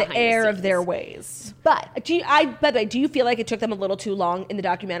going on behind the air scenes. of their ways. But by the way, do you feel like it took them a little too long in the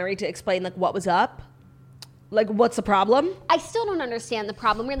documentary to explain like what was up? Like, what's the problem? I still don't understand the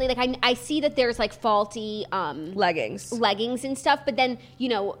problem, really. Like, I see that there's, like, faulty... leggings and stuff, but then,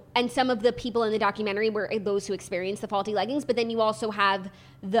 and some of the people in the documentary were those who experienced the faulty leggings, but then you also have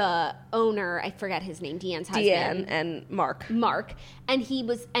the owner, I forget his name, Deanne's husband. Deanne and Mark. And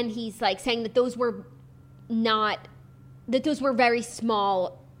he's, like, saying that those were very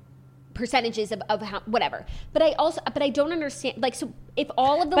small percentages of how, whatever. But I don't understand, like, so if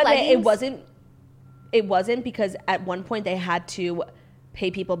all of the leggings... It wasn't because at one point they had to pay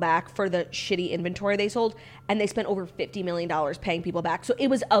people back for the shitty inventory they sold, and they spent over $50 million paying people back. So it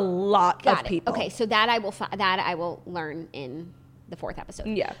was a lot of people. Okay, so that I will learn in the 4th episode.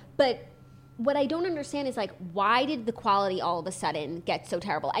 Yeah. But what I don't understand is, like, why did the quality all of a sudden get so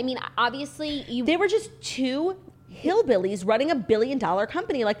terrible? I mean, obviously they were just 2 hillbillies running $1 billion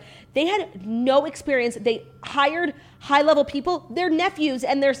company. Like, they had no experience. They hired high-level people, their nephews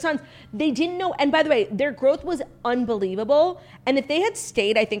and their sons. They didn't know. And by the way, their growth was unbelievable. And if they had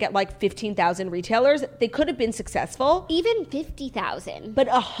stayed, I think, at like 15,000 retailers, they could have been successful. Even 50,000. But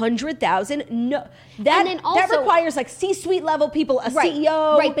 100,000? No. That requires like C-suite level people, a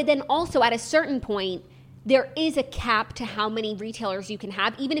CEO. Right, but then also at a certain point, there is a cap to how many retailers you can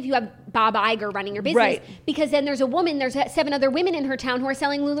have, even if you have Bob Iger running your business. Right. Because then there's 7 other women in her town who are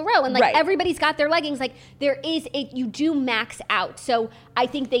selling LuLaRoe. And like everybody's got their leggings. Like you do max out. So I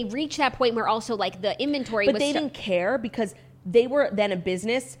think they reached that point where also like the inventory was... But they didn't care because they were then a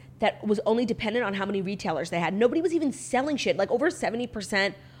business that was only dependent on how many retailers they had. Nobody was even selling shit. Like over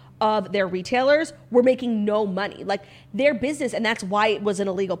 70% of their retailers were making no money. Like their business, and that's why it was an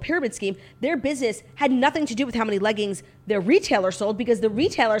illegal pyramid scheme, their business had nothing to do with how many leggings their retailer sold because the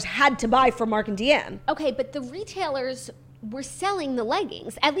retailers had to buy from Mark and Deanne. Okay, but the retailers were selling the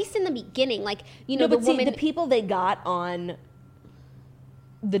leggings, at least in the beginning. Like, you know, No, but see, the people they got on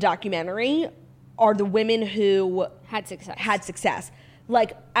the documentary are the women who had success.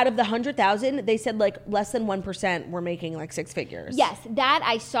 Like out of the 100,000, they said like less than 1% were making like six figures. Yes, that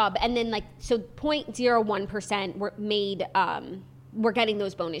I saw. And then like, so 0.01% were made, were getting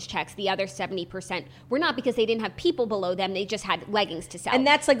those bonus checks. The other 70% were not, because they didn't have people below them. They just had leggings to sell. And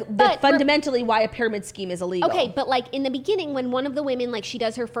that's like fundamentally why a pyramid scheme is illegal. Okay, but like in the beginning, when one of the women, like she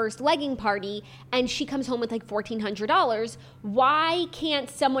does her first legging party and she comes home with like $1,400, why can't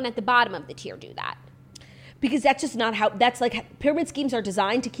someone at the bottom of the tier do that? Because that's just not how, that's like, pyramid schemes are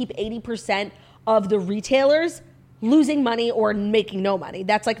designed to keep 80% of the retailers losing money or making no money.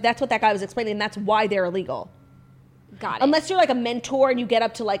 That's what that guy was explaining, and that's why they're illegal. Got it. Unless you're like a mentor and you get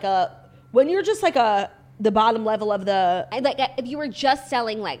up to like when you're just like the bottom level of the. Like if you were just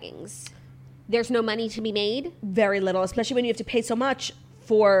selling leggings, there's no money to be made? Very little, especially when you have to pay so much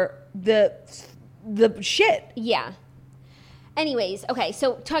for the shit. Yeah. Anyways, okay,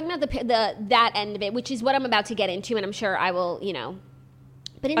 so talking about that end of it, which is what I'm about to get into, and I'm sure I will, you know,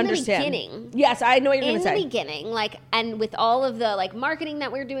 but in the beginning. Yes, I know what you're going to say. In the beginning, like, and with all of the, like, marketing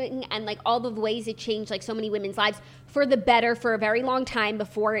that we're doing and, like, all of the ways it changed, like, so many women's lives for the better for a very long time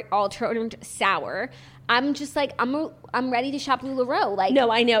before it all turned sour, I'm just like, I'm ready to shop LuLaRoe. Like, no,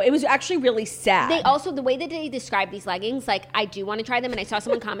 I know. It was actually really sad. They also, the way that they describe these leggings, like, I do want to try them, and I saw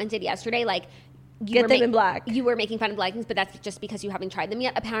someone commented yesterday, like, Get them in black. You were making fun of leggings, but that's just because you haven't tried them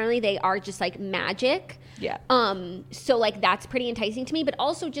yet. Apparently, they are just like magic. Yeah. So like that's pretty enticing to me. But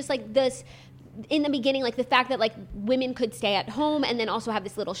also just like this in the beginning, like the fact that like women could stay at home and then also have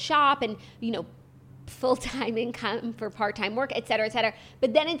this little shop and full-time income for part-time work, et cetera, et cetera.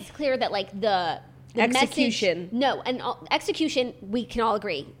 But then it's clear that like the execution. Execution. We can all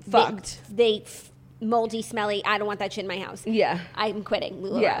agree. Fucked. They moldy, smelly. I don't want that shit in my house. Yeah. I'm quitting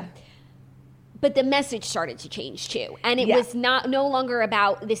LuLaRoe. Yeah. But the message started to change too. And it was no longer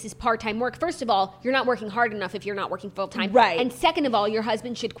about this is part-time work. First of all, you're not working hard enough if you're not working full-time. Right. And second of all, your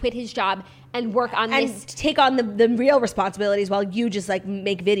husband should quit his job and work on and this. Take on the real responsibilities while you just like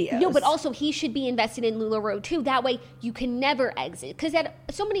make videos. No, but also he should be invested in LuLaRoe too. That way you can never exit. Because at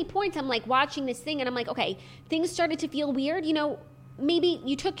so many points I'm like watching this thing and I'm like, okay, things started to feel weird. Maybe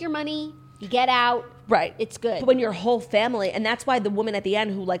you took your money, you get out. Right. It's good. But when your whole family, and that's why the woman at the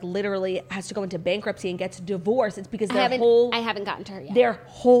end who like literally has to go into bankruptcy and gets divorced, it's because I haven't gotten to her yet. Their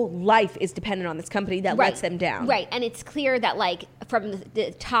whole life is dependent on this company that lets them down. Right. And it's clear that like from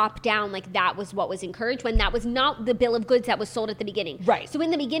the top down, like that was what was encouraged when that was not the bill of goods that was sold at the beginning. Right. So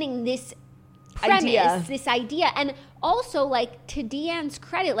in the beginning, this premise, this idea, and also like to Deanne's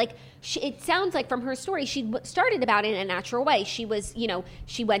credit, like it sounds like from her story, she started about it in a natural way. She was,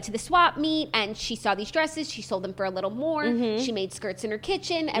 she went to the swap meet and she saw these dresses. She sold them for a little more. Mm-hmm. She made skirts in her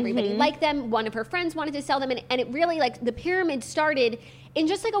kitchen. Everybody liked them. One of her friends wanted to sell them. And it really like the pyramid started in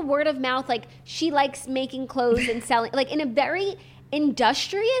just like a word of mouth. Like she likes making clothes and selling, like in a very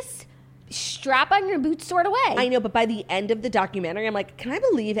industrious, strap on your boots sort of way. I know, but by the end of the documentary, I'm like, can I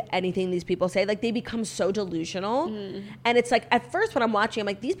believe anything these people say? Like, they become so delusional. And it's like, at first when I'm watching, I'm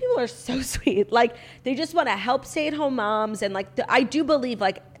like, these people are so sweet. Like, they just want to help stay-at-home moms. And like, I do believe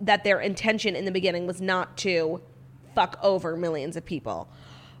like that their intention in the beginning was not to fuck over millions of people.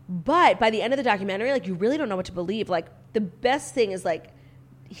 But by the end of the documentary, like, you really don't know what to believe. Like, the best thing is like,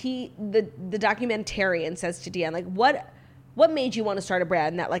 the documentarian says to Deanne, like, what made you want to start a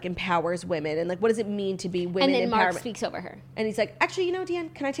brand that like empowers women, and like what does it mean to be women empowerment? And then Mark speaks over her, and he's like, actually,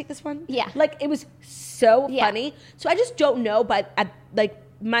 Deanne, can I take this one? Yeah, like it was so funny. So I just don't know, but like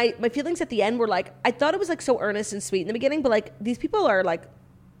my feelings at the end were like, I thought it was like so earnest and sweet in the beginning, but like these people are like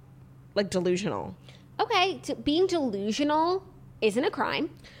delusional. Okay, being delusional isn't a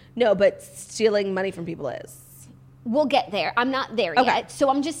crime. No, but stealing money from people is. We'll get there. I'm not there yet. So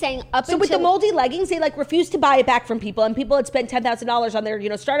I'm just saying So with the moldy leggings, they like refused to buy it back from people, and people had spent $10,000 on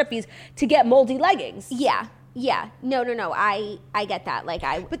their startup fees to get moldy leggings. Yeah. No. I get that. Like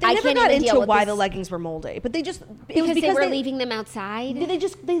but they never got into why the leggings were moldy. But they just because they were leaving them outside. They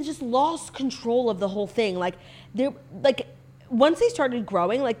just lost control of the whole thing. Like they're like once they started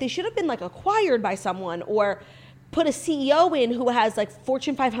growing, like they should have been like acquired by someone or put a CEO in who has like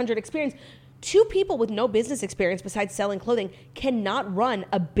Fortune 500 experience. Two people with no business experience besides selling clothing cannot run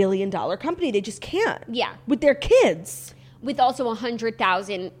 $1 billion company. They just can't. Yeah. With their kids. With also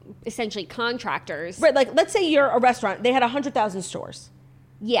 100,000 essentially contractors. Right. Like, let's say you're a restaurant. They had 100,000 stores.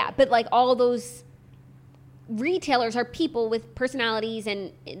 Yeah, but like all those retailers are people with personalities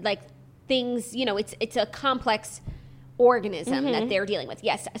and like things, you know, it's a complex organism that they're dealing with.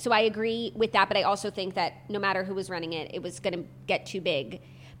 Yes, so I agree with that, but I also think that no matter who was running it, it was going to get too big.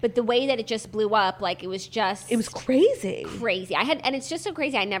 But the way that it just blew up, like it was crazy. And it's just so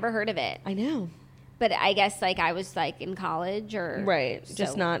crazy. I never heard of it. I know. But I guess like I was like in college or right, so.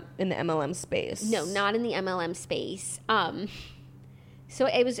 Just not in the MLM space. No, not in the MLM space. So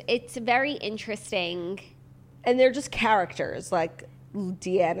it's very interesting. And they're just characters like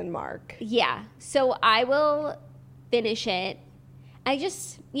Deanne and Mark. Yeah. So I will finish it. I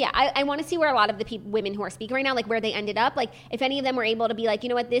want to see where a lot of the women who are speaking right now, like where they ended up. Like if any of them were able to be like, you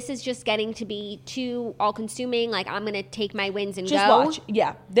know what, this is just getting to be too all-consuming. Like I'm going to take my wins and just go. Watch.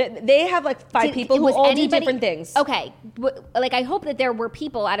 Yeah. They have like 5 people who all do different things. Okay. Like I hope that there were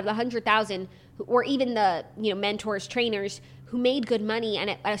people out of the 100,000 or even the, you know, mentors, trainers who made good money and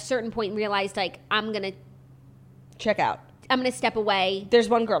at a certain point realized like I'm going to check out. I'm going to step away. There's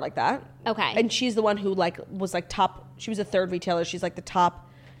one girl like that. Okay. And she's the one who like was like top. She was a third retailer. She's like the top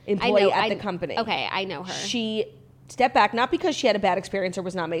employee at the company. Okay, I know her. She stepped back, not because she had a bad experience or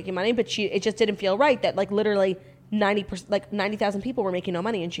was not making money, but it just didn't feel right that like literally 90,000 people were making no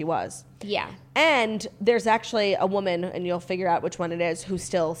money and she was. Yeah. And there's actually a woman, and you'll figure out which one it is, who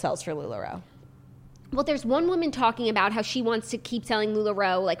still sells for LuLaRoe. Well, there's one woman talking about how she wants to keep selling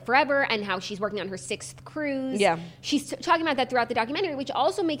LuLaRoe like forever and how she's working on her 6th cruise. Yeah. She's talking about that throughout the documentary, which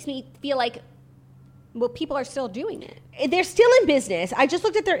also makes me feel like, well, people are still doing it. They're still in business. I just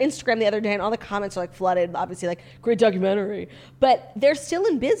looked at their Instagram the other day and all the comments are like flooded, obviously like great documentary, but they're still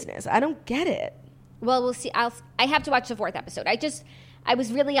in business. I don't get it. Well, we'll see. I have to watch the 4th episode. I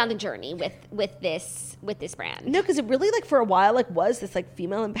was really on the journey with this brand. No, because it really like for a while like was this like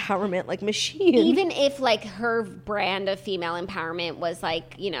female empowerment like machine. Even if like her brand of female empowerment was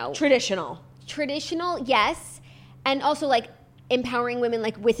like, you know, traditional, yes, and also like empowering women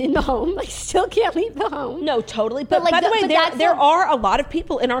like within the home, like still can't leave the home. No, totally. But like, by the way, there are a lot of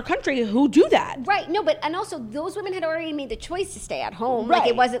people in our country who do that. Right. No, and also those women had already made the choice to stay at home. Right. Like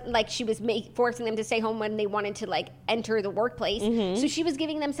it wasn't like she was forcing them to stay home when they wanted to like enter the workplace. Mm-hmm. So she was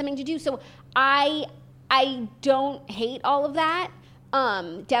giving them something to do. So I don't hate all of that.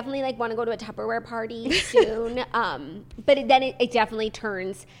 Definitely like want to go to a Tupperware party soon. But then it definitely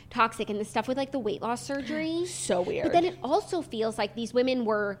turns toxic, and the stuff with like the weight loss surgery. So weird. But then it also feels like these women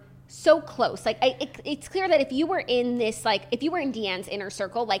were so close. Like it's clear that if you were in this, like if you were in Deanne's inner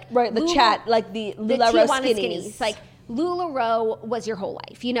circle, like right, the chat, like the LuLaRoe skinnies. Like LuLaRoe was your whole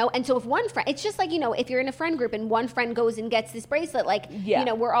life, you know? And so if one friend, it's just like, you know, if you're in a friend group and one friend goes and gets this bracelet, like, you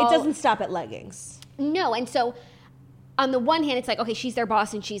know, we're all... It doesn't stop at leggings. No, and so on the one hand, it's like, okay, she's their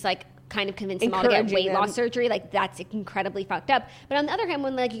boss and she's like kind of convinced them all to get weight loss surgery. Like that's incredibly fucked up. But on the other hand,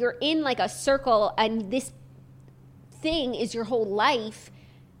 when like you're in like a circle and this thing is your whole life,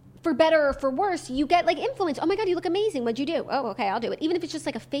 for better or for worse, you get like influence. Oh my God, you look amazing. What'd you do? Oh, okay, I'll do it. Even if it's just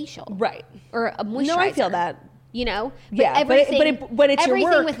like a facial. Right. Or a moisturizer. No, I feel that. You know? But when it's your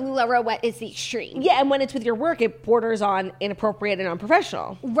work. Everything with LuLaRoe is the extreme. Yeah, and when it's with your work, it borders on inappropriate and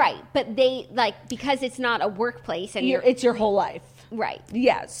unprofessional. Right. But they, like, because it's not a workplace and it's your whole life. Right.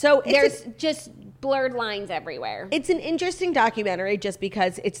 Yeah, so there's just blurred lines everywhere. It's an interesting documentary just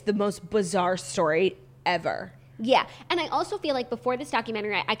because it's the most bizarre story ever. Yeah, and I also feel like before this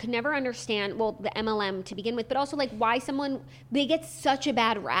documentary, I could never understand, well, the MLM to begin with, but also like why they get such a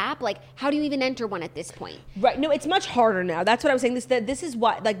bad rap. Like, how do you even enter one at this point? Right. No, it's much harder now. That's what I was saying. This is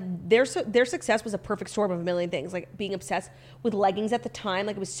why, like, their success was a perfect storm of a million things. Like being obsessed with leggings at the time,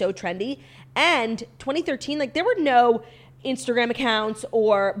 like it was so trendy. And 2013, like there were no Instagram accounts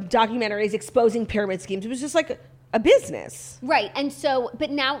or documentaries exposing pyramid schemes. It was just like a business. Right. And so,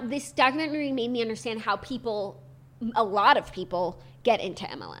 but now this documentary made me understand how a lot of people get into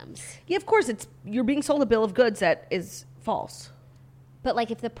MLMs. Yeah, of course. You're being sold a bill of goods that is false. But like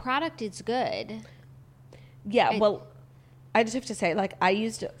if the product is good. Yeah, well, I just have to say, like I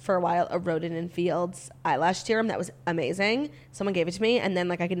used for a while a Rodin & Fields eyelash serum that was amazing. Someone gave it to me and then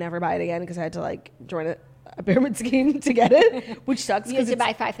like I could never buy it again because I had to like join a pyramid scheme to get it, which sucks. You have to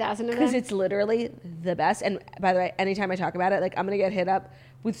buy 5,000 of them? Because it's literally the best. And by the way, anytime I talk about it, like I'm going to get hit up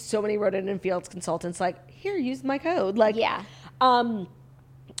with so many Rodin & Fields consultants like, here, use my code. Like, yeah.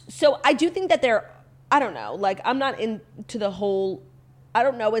 So I do think that I don't know, like I'm not into the whole, I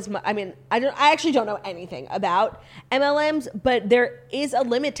don't know as much, I mean, I actually don't know anything about MLMs, but there is a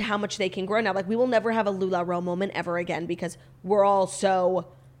limit to how much they can grow now. Like we will never have a LuLaRoe moment ever again because we're all so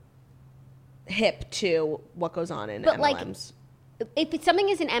hip to what goes on in MLMs. Like, if something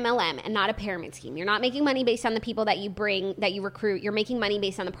is an MLM and not a pyramid scheme, you're not making money based on the people that you bring, that you recruit. You're making money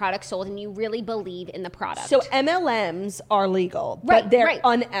based on the product sold, and you really believe in the product. So MLMs are legal, but they're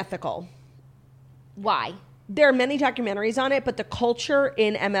unethical. Why? There are many documentaries on it, but the culture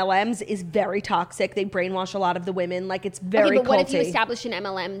in MLMs is very toxic. They brainwash a lot of the women. Like, it's very but what culty. if you established an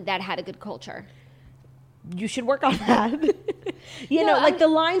MLM that had a good culture? You should work on that. Like, the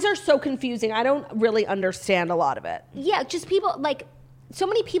lines are so confusing. I don't really understand a lot of it. Yeah, just people, like, so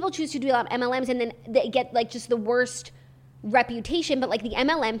many people choose to do MLMs, and then they get, like, just the worst reputation. But, like, the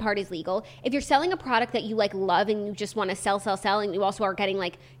MLM part is legal. If you're selling a product that you, like, love and you just want to sell, and you also are getting,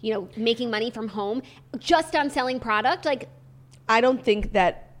 like, making money from home just on selling product, like... I don't think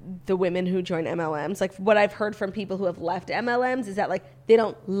that the women who join MLMs, like, what I've heard from people who have left MLMs is that, like, they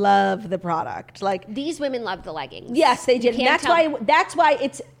don't love the product. Like, these women love the leggings. Yes, they did. That's why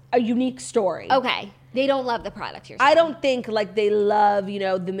it's a unique story. Okay. They don't love the product you're selling. I don't think, like, they love,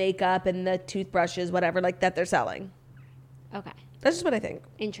 the makeup and the toothbrushes, whatever, like, that they're selling. Okay. That's just what I think.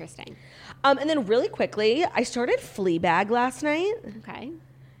 Interesting. And then really quickly, I started Fleabag last night. Okay.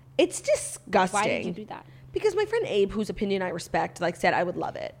 It's disgusting. Why did you do that? Because my friend Abe, whose opinion I respect, like, said I would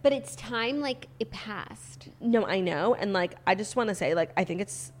love it. But it's time, like, it passed. No, I know. And, like, I just want to say, like, I think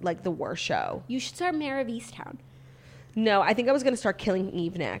it's, like, the worst show. You should start Mare of Easttown. No, I think I was going to start Killing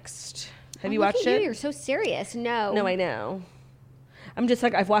Eve next. Have you watched it? You're so serious. No. No, I know. I'm just,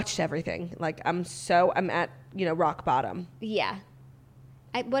 like, I've watched everything. Like, I'm at, rock bottom. Yeah.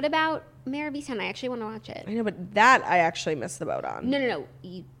 What about Mare of Easttown? I actually want to watch it. I know, but that I actually missed the boat on. No.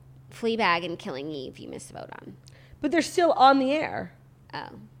 Fleabag and Killing Eve, you missed the boat on. But they're still on the air. Oh.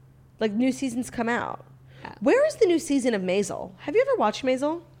 Like, new seasons come out. Oh. Where is the new season of Maisel? Have you ever watched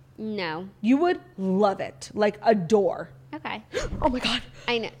Maisel? No. You would love it. Like, adore. Okay. Oh, my God.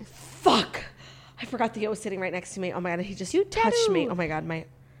 I know. Fuck. I forgot Theo was sitting right next to me. Oh, my God. He just touched me. Oh, my God. My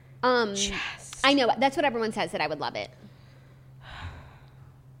chest. I know. That's what everyone says, that I would love it.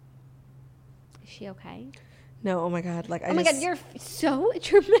 Is she okay? No, oh my God. Like, God, you're so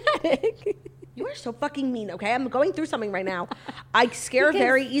dramatic. You are so fucking mean, okay? I'm going through something right now. I scare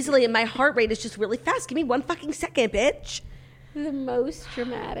very easily, and my heart rate is just really fast. Give me 1 fucking second, bitch. The most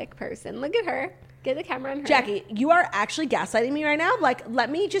dramatic person. Look at her. Get the camera on her. Jackie, you are actually gaslighting me right now. Like, let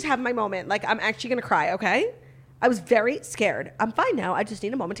me just have my moment. Like, I'm actually going to cry, okay? I was very scared. I'm fine now. I just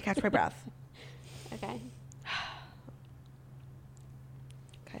need a moment to catch my breath. Okay.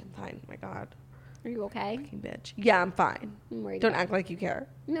 Okay, I'm fine. My God. Are you okay? Fucking bitch. Yeah, I'm fine. I'm worried. Don't act like you care.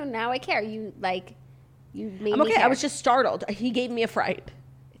 No, now I care. You made I'm me okay. care. I was just startled. He gave me a fright.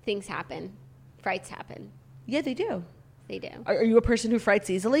 Things happen. Frights happen. Yeah, they do. They do. Are you a person who frights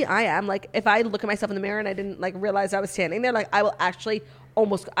easily? I am. Like, if I look at myself in the mirror and I didn't, like, realize I was standing there, like, I will actually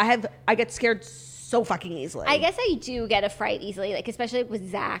I get scared so fucking easily. I guess I do get a fright easily, like, especially with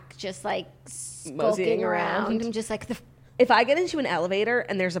Zach just, like, skulking around. I'm just like... If I get into an elevator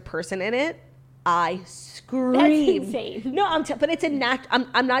and there's a person in it, I scream. That's insane. No, but it's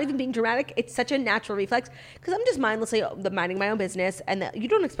I'm not even being dramatic. It's such a natural reflex because I'm just mindlessly minding my own business, and you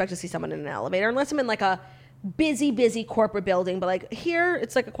don't expect to see someone in an elevator unless I'm in, like, a busy corporate building. But, like, here,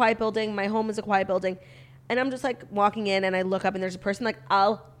 it's like a quiet building. My home is a quiet building. And I'm just, like, walking in, and I look up, and there's a person, like,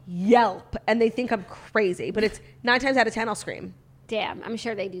 I'll yelp, and they think I'm crazy. But it's 9 times out of 10, I'll scream. Damn, I'm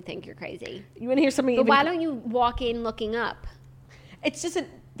sure they do think you're crazy. You want to hear something? But why don't you walk in looking up? It's just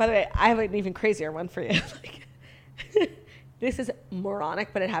by the way, I have an even crazier one for you. Like, this is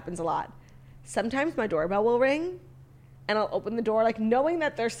moronic, but it happens a lot. Sometimes my doorbell will ring, and I'll open the door, like, knowing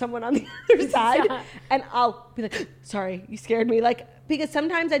that there's someone on the other side, and I'll be like, sorry, you scared me. Like, because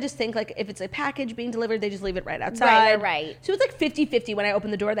sometimes I just think, like, if it's a package being delivered, they just leave it right outside. Right. So it's like 50-50 when I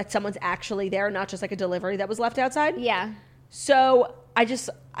open the door that someone's actually there, not just like a delivery that was left outside. Yeah. So I take a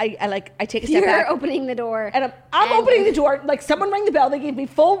step You're back. You're opening the door. And I'm opening the door. Like, someone rang the bell. They gave me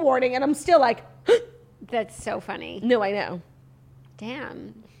full warning, and I'm still like, That's so funny. No, I know.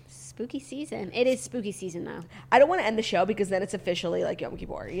 Damn. Spooky season. It is spooky season, though. I don't want to end the show because then it's officially, like, Yom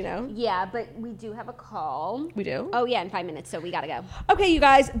Kippur, you know? Yeah, but we do have a call. We do? Oh, yeah, in 5 minutes, so we got to go. Okay, you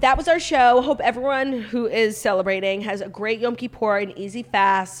guys, that was our show. Hope everyone who is celebrating has a great Yom Kippur, an easy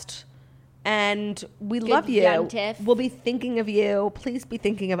fast. And we love you. Yom Tif. We'll be thinking of you. Please be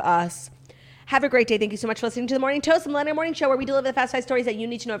thinking of us. Have a great day. Thank you so much for listening to The Morning Toast, the Millennial Morning Show, where we deliver the fast 5 stories that you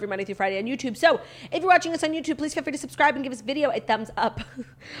need to know every Monday through Friday on YouTube. So if you're watching us on YouTube, please feel free to subscribe and give this video a thumbs up.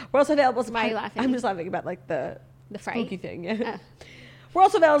 We're also available. Why are you laughing? I'm just laughing about, like, the fright spooky thing. Yeah. We're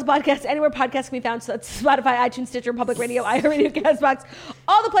also available as podcasts anywhere podcasts can be found. So that's Spotify, iTunes, Stitcher, Public Radio, iHeartRadio, CastBox,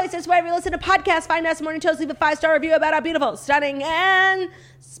 all the places wherever you listen to podcasts. Find us, Morning Toast. Leave a 5-star review about how beautiful, stunning, and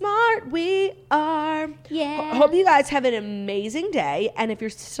smart we are. Yeah. hope you guys have an amazing day. And if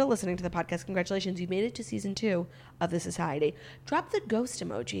you're still listening to the podcast, congratulations. You made it to season 2 of The Society. Drop the ghost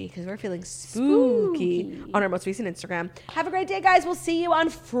emoji because we're feeling spooky on our most recent Instagram. Have a great day, guys. We'll see you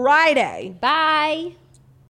on Friday. Bye.